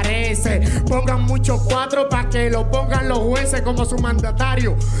desaparece. Pongan muchos cuadros para que lo pongan los jueces como su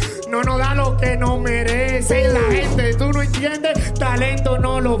mandatario. No nos da lo que no merece la gente. Tú no entiendes, talento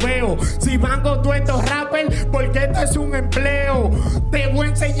no lo veo. Si van con todos estos rappers, porque esto es un empleo. Te voy a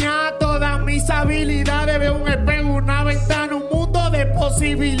enseñar todas mis habilidades. Veo un espejo, una ventana, un mundo de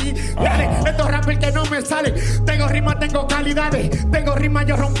posibilidades. Estos rappers que no me salen. Tengo rimas, tengo calidades. Tengo rimas,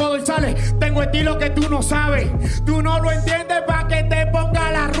 yo rompo dorsales. Tengo estilo que tú no sabes. Tú no lo entiendes pa' que te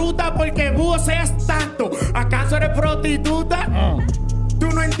ponga la ruta. Porque vos seas tanto. ¿Acaso eres prostituta? Tú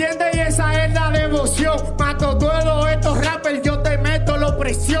no entiendes y esa es la devoción. Mato todos estos rappers, yo te meto la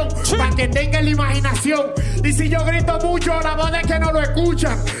opresión para que tengan la imaginación. Y si yo grito mucho, la voz de que no lo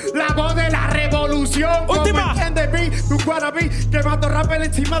escuchan, la voz de la revolución. ¿Cómo entiendes, beat? Tu wannabe, que mato rapper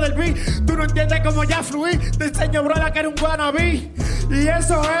encima del beat. Tú no entiendes cómo ya fluí. Te enseño, brother, que eres un wannabe. Y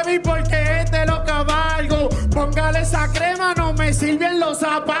eso es mi porque este lo cabalgo. Póngale esa crema, no me sirven los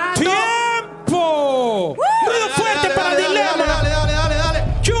zapatos. ¡Tiempo! Ruido fuerte para Dilema. Dale.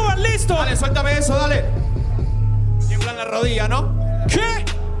 Chuba, listo. Dale, suéltame eso, dale. Tiemblan la rodilla, ¿no? ¿Qué?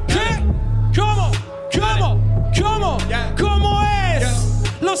 ¿Cómo? ¿Cómo es?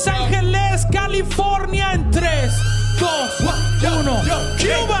 Los Ángeles, California en 3, 2, 1.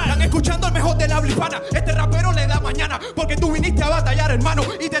 Cuba. Están escuchando el mejor del habla hispana. Este rapero le da mañana porque tú viniste a batallar, hermano,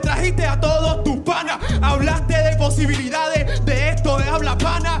 y te trajiste a todos tus panas. Hablaste de posibilidades de esto de habla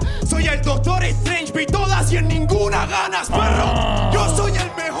pana. Soy el Doctor Strange, vi todas y en ninguna ganas, perro. Yo soy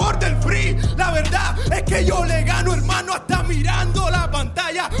el mejor del free. La verdad es que yo le gano, hermano, hasta mirando la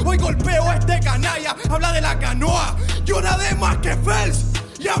pantalla. Hoy golpeo a este canalla. Habla de la canoa. Yo nadé más que Phelps.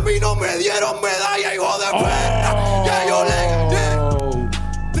 Y a mí no me dieron medalla, hijo de perra. Ya yo le gané.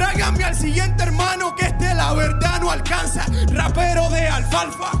 Tráigame al siguiente hermano que la verdad no alcanza. Rapero de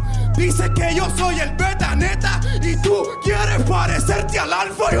alfalfa. Dice que yo soy el beta neta. Y tú quieres parecerte al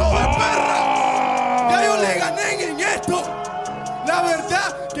alfa, hijo de perra. Ya yo le gané en esto. La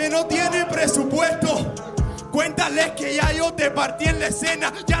verdad que no tiene presupuesto. Cuéntales que ya yo te partí en la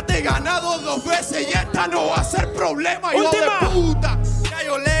escena. Ya te he ganado 2 veces y esta no va a ser problema, hijo de puta. Ya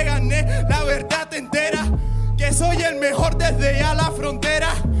yo le gané, la verdad te entera. Que soy el mejor desde ya la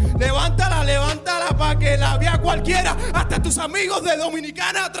frontera. Levántala pa' que la vea cualquiera. Hasta tus amigos de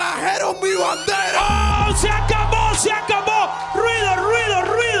Dominicana trajeron mi bandera. ¡Oh! ¡Se acabó!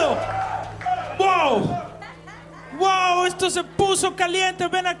 ¡Ruido! ¡Wow! Esto se puso caliente.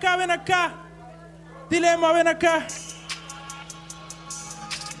 Ven acá. Dilema, ven acá.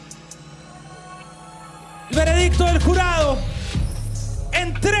 Veredicto del jurado.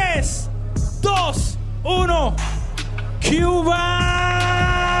 En 3, 2, 1. Cuba.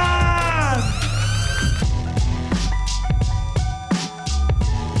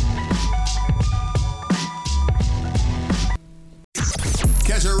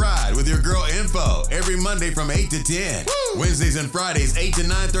 Catch a ride with your girl Info every Monday from 8 to 10. Wednesdays and Fridays, 8 to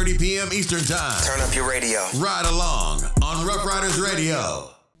 9:30 p.m. Eastern Time. Turn up your radio. Ride along on Rough Riders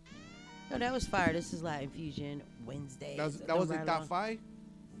Radio. No, that was fire. This is Latin Fusion Wednesday. That was the top 5?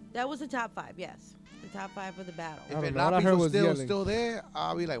 That was the top 5, yes. The top 5 for the battle. If El Lápiz was still there,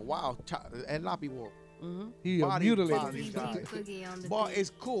 I'll be like, wow, El Lápiz will. He mutilated these guys. But it's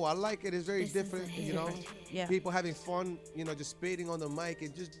cool. I like it. It's very different, you know. Yeah. People having fun, you know, just spitting on the mic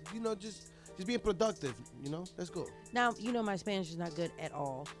and just, you know, just being productive, you know. That's cool. Now, you know my Spanish is not good at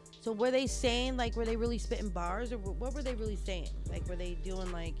all. So were they saying, like, were they really spitting bars, or what were they really saying? Like, were they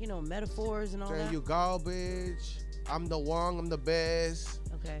doing, like, you know, metaphors and all that? You garbage. I'm the one. I'm the best.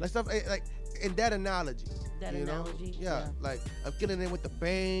 Okay. Like stuff like in that analogy. That you analogy. Know? Yeah. Like I'm killing it with the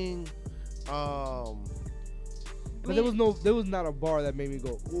bang. But there was not a bar that made me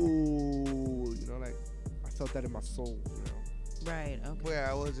go, ooh, you know, like I felt that in my soul, you know. Right. Okay. Where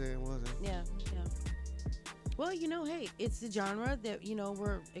I wasn't. Yeah. Well, you know, hey, it's the genre that, you know,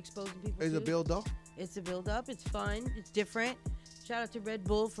 we're exposing people to. It's a build up. It's a build up. It's fun. It's different. Shout out to Red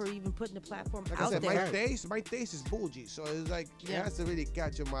Bull for even putting the platform like out I said, there. My taste is bougie, so it's like it has to really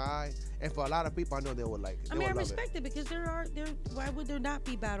catch my eye. And for a lot of people, I know they would like it. I mean, I respect it because why would there not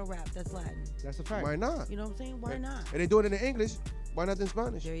be battle rap that's Latin? That's a fact. Why not? You know what I'm saying? Why not? And they do it in English. Why not in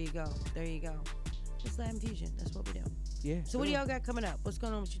Spanish? There you go. It's Latin fusion. That's what we do. Yeah. So what do y'all got coming up? What's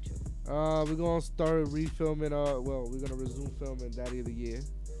going on with you two? We're gonna start refilming. We're gonna resume filming Daddy of the Year.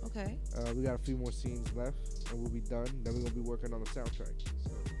 Okay. We got a few more scenes left, and we'll be done. Then we're gonna be working on the soundtrack.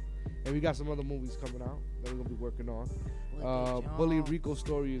 So, and we got some other movies coming out that we're gonna be working on. Bully Rico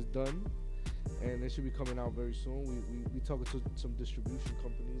story is done, and it should be coming out very soon. We talking to some distribution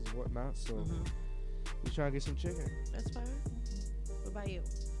companies and whatnot. So we trying to get some chicken. That's fine. What about you?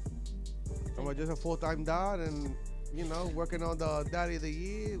 I'm just a full-time dad, and you know, working on the Daddy of the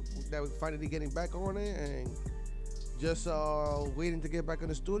Year. That was finally getting back on it, and just waiting to get back in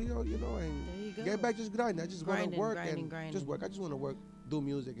the studio, you know, and get back just grinding. I just want to work and just work. I just want to work, do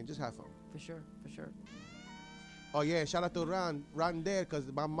music, and just have fun. For sure. Oh yeah, shout out to Ron there,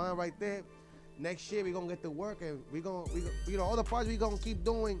 cause my mom right there, next year we're gonna get to work and we all the parts we're gonna keep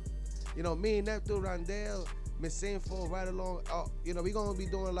doing. Me and Neptune, Rondell, Miss Info, right along. We're gonna be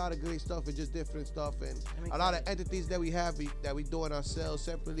doing a lot of great stuff and just different stuff and a lot of entities that we have that we doing ourselves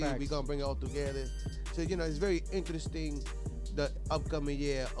separately. We're gonna bring it all together. So it's very interesting the upcoming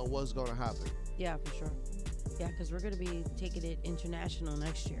year of what's gonna happen. Yeah, for sure. Yeah, because we're going to be taking it international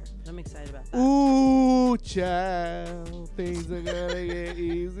next year. I'm excited about that. Ooh, child, things are going to get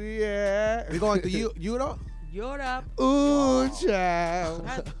easier. We're going to Europe? Europe. Ooh, child.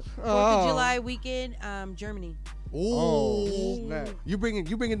 4th of July weekend, Germany. Ooh. You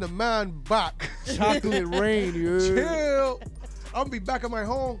bringing the man back. Chocolate rain, you. Chill. I'm going to be back at my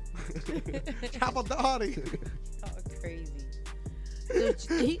home. Chapadari. Oh, crazy.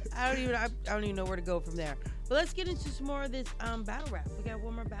 So, I don't even know where to go from there. But let's get into some more of this battle rap. We got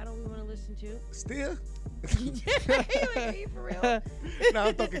one more battle we want to listen to. Still? Are you for real? No,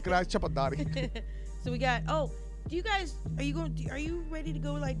 I'm talking crash Chapadari. So we got. Do you guys are you ready to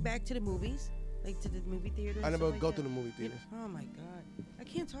go back to the movies, to the movie theater? I never go to the movie theater. Oh my god, I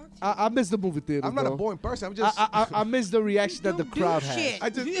can't talk to you. I miss the movie theater. I'm not a boring person. I'm just. I miss the reaction that the crowd has. I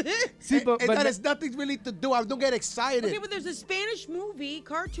just see, but there's nothing really to do. I don't get excited. Okay, but there's a Spanish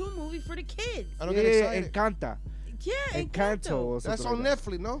cartoon movie for the kids. I don't get excited. Encanta. Yeah, Encanto. That's on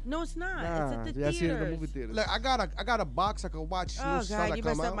Netflix, no? No, it's not. Nah, it's at the I see it in the theaters. movie theater. Look, I got a box I can watch. Oh god, you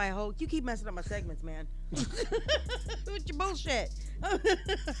messed up my whole. You keep messing up my segments, man. With your bullshit.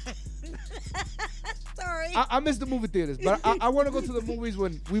 Sorry. I miss the movie theaters, but I want to go to the movies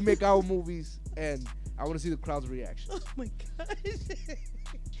when we make our movies, and I want to see the crowd's reaction. Oh my god.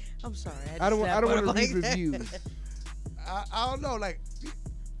 I'm sorry. I don't want to read reviews. I don't know,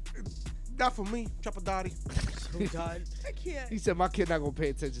 not for me, Chapadari. Oh god, I can't. He said my kid not gonna pay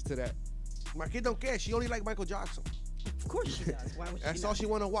attention to that. My kid don't care. She only like Michael Jackson. Of course she does. Why would she? That's all she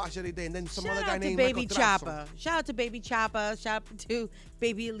want to watch every day. And then some Shout other guy out to named Baby Michael Chopper. Shout out to Baby Chopper. Shout out to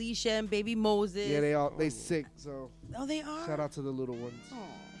Baby Alicia and Baby Moses. Yeah, they sick. So. Oh, they are. Shout out to the little ones. Oh.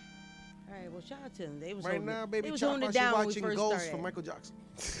 All right, well, shout out to them. They was right now, Baby Chopper, she's watching Ghosts from Michael Jackson.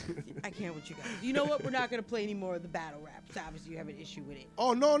 I can't with you guys. You know what? We're not going to play any more of the battle raps. Obviously, you have an issue with it.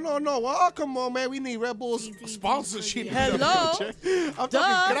 Oh, no. Well, come on, man. We need Red Bull's sponsorship. Hello? I'm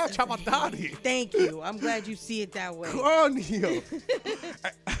talking Gran Chapadari. Thank you. I'm glad you see it that way. Coño.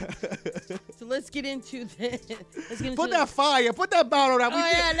 So let's get into this. Put that fire. Put that battle rap. Oh,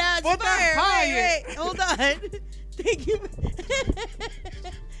 yeah, now it's Put that fire. Wait, hold on. Thank you.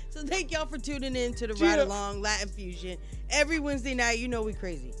 So thank y'all for tuning in to the Ride Along Latin Fusion. Every Wednesday night, we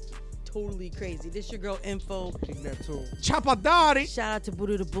crazy. Totally crazy. This your girl Info. Chapadari. Shout out to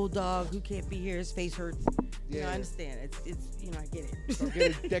Buddha the Bulldog, who can't be here. His face hurts. Yeah. I understand. It's I get it. I'm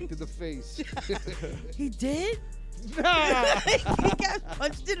getting decked in the face. He did? Nah. He got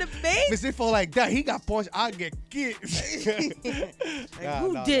punched in the face? Miss Info like that. He got punched. I get kicked.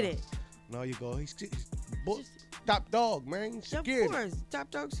 Who did it? No, you go. He's top dog, man. Security. Of course. Top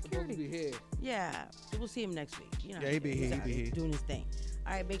dog security. Be here. Yeah. So we'll see him next week. Yeah, he be here. Doing his thing.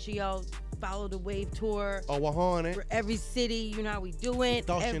 All right, make sure y'all follow the Wave Tour. Oh, we're on it. For every city, you know how we do it.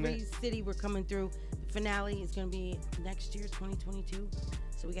 Every city we're coming through. The finale is going to be next year, 2022.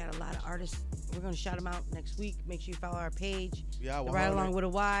 So we got a lot of artists. We're going to shout them out next week. Make sure you follow our page. Yeah, Right Along with a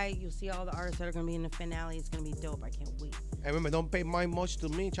Y. You'll see all the artists that are going to be in the finale. It's going to be dope. I can't wait. And remember, don't pay much to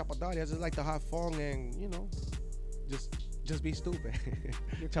me, Chapadari. I just like to have fun and, just be stupid.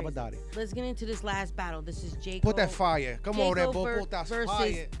 Chapadari. Let's get into this last battle. This is Jacob. Put that fire. Come on, Red Bull. Put that versus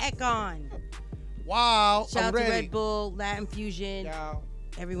fire. Eckonn. Wow. Shout out ready. to Red Bull, Latin Fusion. Yeah.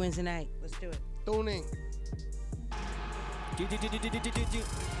 Every Wednesday night. Let's do it. Tuning. Al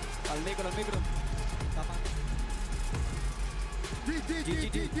micro.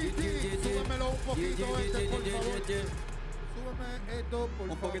 Súbemelo un poquito por favor. Súbeme esto, por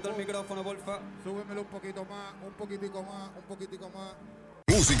favor. Un poquito el micrófono, porfa. Súbemelo un poquito más, un poquitico más.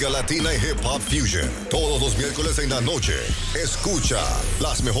 Música latina y hip hop fusion. Todos los miércoles en la noche. Escucha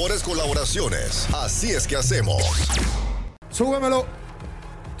las mejores colaboraciones. Así es que hacemos. Súbemelo.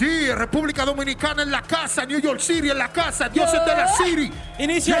 Sí, República Dominicana en la casa, New York City en la casa, Dioses de la City.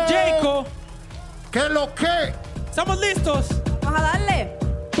 Inicia Jacob. ¿Qué lo que? Estamos listos. Vamos a darle.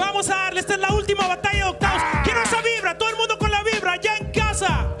 Vamos a darle. Esta es la última batalla de octavos. Quiero esa vibra. Todo el mundo con la vibra. Ya en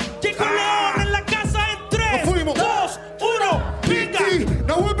casa. Jacob León en la casa en 3, 2, 1. Venga.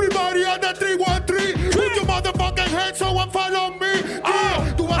 Now everybody on the 313. Put your motherfucking hands so and follow me.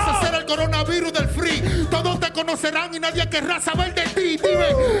 Yeah. Tú vas a ser el coronavirus del free. Todos te conocerán y nadie querrá saber de ti.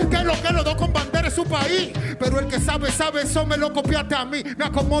 Dime, ¿qué es lo que los dos con bandera de su país. Pero el que sabe, sabe, eso me lo copiaste a mí. Me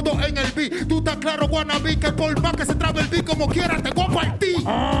acomodo en el beat. Tú estás claro, wannabe, que por más que se trabe el beat como quiera, te voy a partir.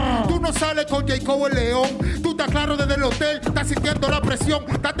 Tú no sales con Jacob el León. Tú estás claro desde el hotel, estás sintiendo la presión.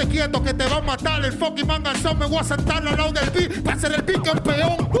 Date quieto que te va a matar el fucking manganzón. Me voy a sentar al lado del beat para ser el beat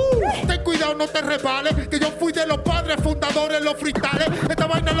campeón. Ten cuidado, no te resbales, que yo fui de los padres fundadores, los freestyles. Esta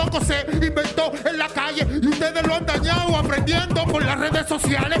vaina loco se inventó en la calle y ustedes lo han dañado aprendiendo por las redes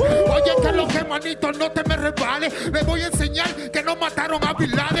sociales. Oye, que lo que manito no te me resbales. Les voy a enseñar que no mataron a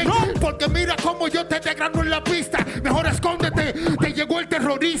Bin Laden. Porque mira cómo yo te degrano en la pista. Mejor escóndete, te llegó el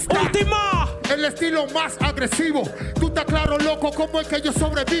terrorista. ¡Última! El estilo más agresivo. Tú estás claro, loco, cómo es que yo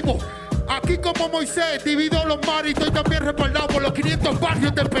sobrevivo. Aquí como Moisés, divido los mares y estoy también respaldado por los 500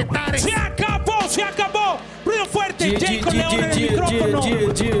 barrios de Petares. ¡Se acabó! ¡Se acabó! Ruido fuerte, Eckonn León en el micrófono.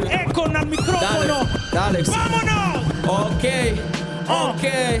 Eckonn al micrófono. Dale. ¡Vámonos! Ok.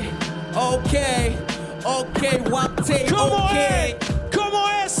 1 take, ¿Cómo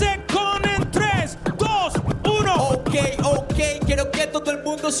es Eckonn en 3, 2, 1? Ok, quiero que todo el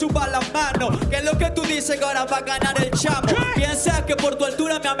mundo suba la mano. ¿Qué es lo que tú dices que ahora va a ganar el chamo? Piensas que por tu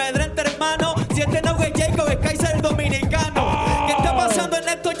altura me amedrenta, hermano. Si este no es Jacob, es Kaiser el dominicano. ¿Qué está pasando en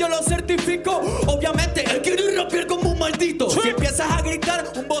esto? Yo lo certifico. Obviamente, él quiere rapear como un maldito. Si empiezas a gritar,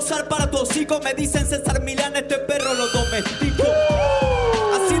 un bozal para tu hocico. Me dicen César Milán, este perro lo domestico.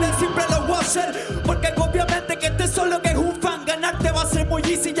 Así de simple lo voy a hacer, porque obviamente que este solo que es un fan. Ganarte va a ser muy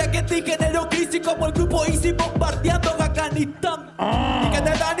easy, ya que te genero crisis como el grupo Easy bombardeando Afganistán. Y que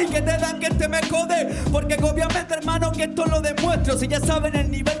te dan, que te me jode. Porque obviamente, hermano, que esto lo demuestro. Si ya saben el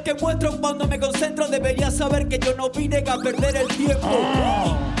nivel que muestro cuando me concentro, deberías saber que yo no vine a perder el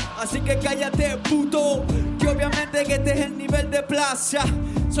tiempo. Así que cállate, puto, que obviamente que este es el nivel de plaza.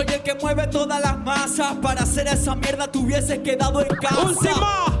 Soy el que mueve todas las masas. Para hacer esa mierda te hubieses quedado en casa.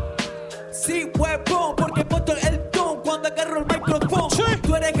 ¡Última! Sí, huevón, porque he puesto el ton cuando agarro el micrófono.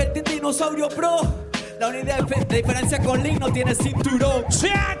 Tú eres el dinosaurio pro. La única diferencia con Link no tiene cinturón. ¡Se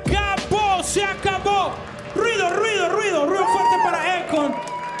acabó! ¡Se acabó! Ruido fuerte para Eckonn.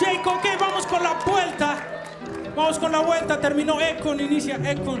 Jacob, ok, vamos con la vuelta. Vamos con la vuelta, terminó Eckonn, inicia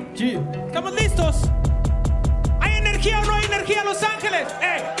Eckonn. ¿Estamos listos? ¿Hay energía o no hay energía, Los Ángeles?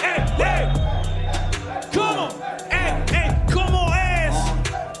 ¿Cómo? ¿Cómo es?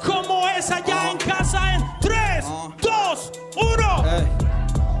 ¿Cómo es allá en casa en 3, 2, 1?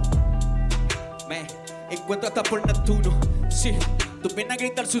 Me encuentro hasta por Neptuno. Sí, tú vienes a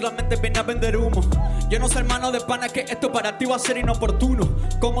gritar, solamente vienes a vender humo. Yo no soy hermano de pana, que esto para ti va a ser inoportuno.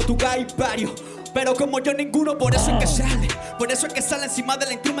 Como tu hay varios, pero como yo ninguno. Por eso es que sale, por eso es que sale encima de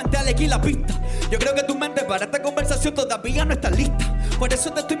la instrumental aquí la pista. Yo creo que tu mente para esta conversación todavía no está lista. Por eso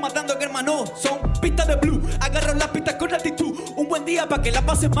te estoy matando, que hermano, son pistas de blue. Agarro las pistas con actitud. Un buen día para que la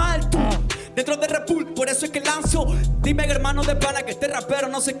pases mal tú. Dentro de Red Bull, por eso es que lanzo. Dime, hermano de pana, que este rapero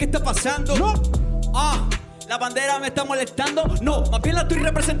no sé qué está pasando. ¿La bandera me está molestando? No, más bien la estoy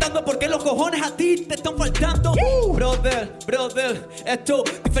representando, porque los cojones a ti te están faltando. Brother, esto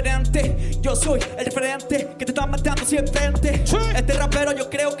es diferente. Yo soy el referente que te está matando siempre. Este rapero yo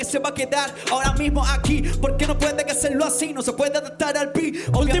creo que se va a quedar ahora mismo aquí, porque no puede hacerlo así, no se puede adaptar al beat.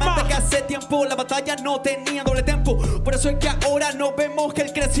 Obviamente que hace tiempo la batalla no tenía doble tempo. Por eso es que ahora no vemos que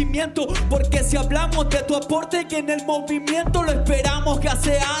el crecimiento, porque si hablamos de tu aporte que en el movimiento lo esperamos que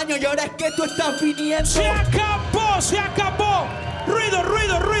hace años, y ahora es que tú estás viniendo. Se acabó. Ruido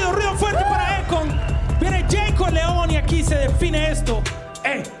fuerte para Eckonn. Viene Jacob León y aquí se define esto.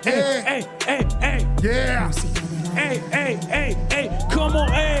 Yeah.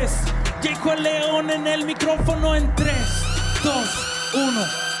 ¿Cómo es? Jacob León en el micrófono en 3, 2, 1.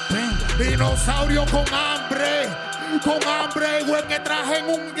 Venga. Dinosaurio con hambre, güey, que traje en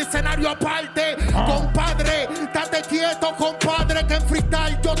un escenario aparte. Compadre, date quieto, compadre, que en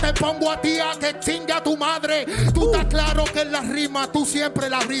freestyle yo te pongo a ti a que chingue a tu madre. Tú estás claro que en las rimas tú siempre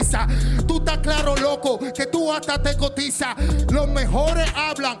la risa. Tú estás claro, loco, que tú hasta te cotizas. Los mejores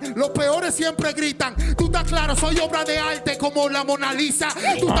hablan, los peores siempre gritan. Tú estás claro, soy obra de arte como la Mona Lisa.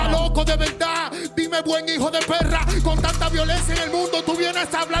 Tú estás loco de verdad, dime, buen hijo de perra. Con tanta violencia en el mundo tú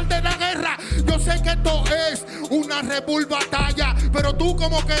vienes a hablar de la guerra. Yo sé que esto es una Red Bull batalla, pero tú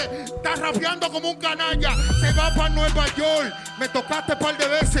como que estás rapeando como un canalla. Se va para Nueva York, me tocaste un par de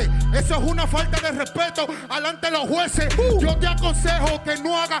veces. Eso es una falta de respeto alante de los jueces. Yo te aconsejo que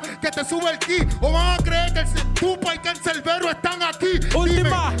no hagas que te sube el ki, o van a creer que el Tupa y que el Cerbero están aquí.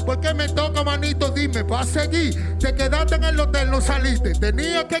 Última. Dime, ¿por qué me toca, manito? Dime, ¿vas a seguir? Te quedaste en el hotel, no saliste.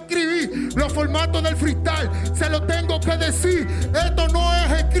 Tenía que escribir los formatos del freestyle, se lo tengo que decir. Esto no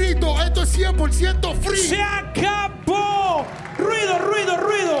es escrito, esto es 100% free. Se acabó. Ruido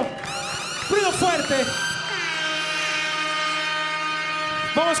fuerte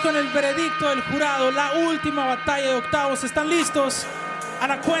Vamos con el veredicto del jurado, la última batalla de octavos. ¿Están listos? A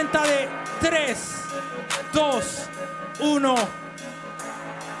la cuenta de 3, 2, 1.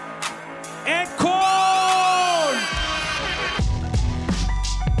 ¡Eckonn!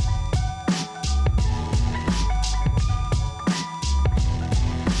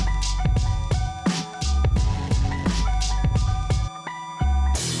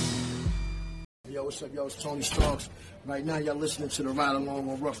 Yo, what's up, yo? It's Tony Strong. Right now, y'all listening to the Ride Along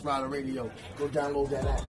on Rough Rider Radio. Go download that app.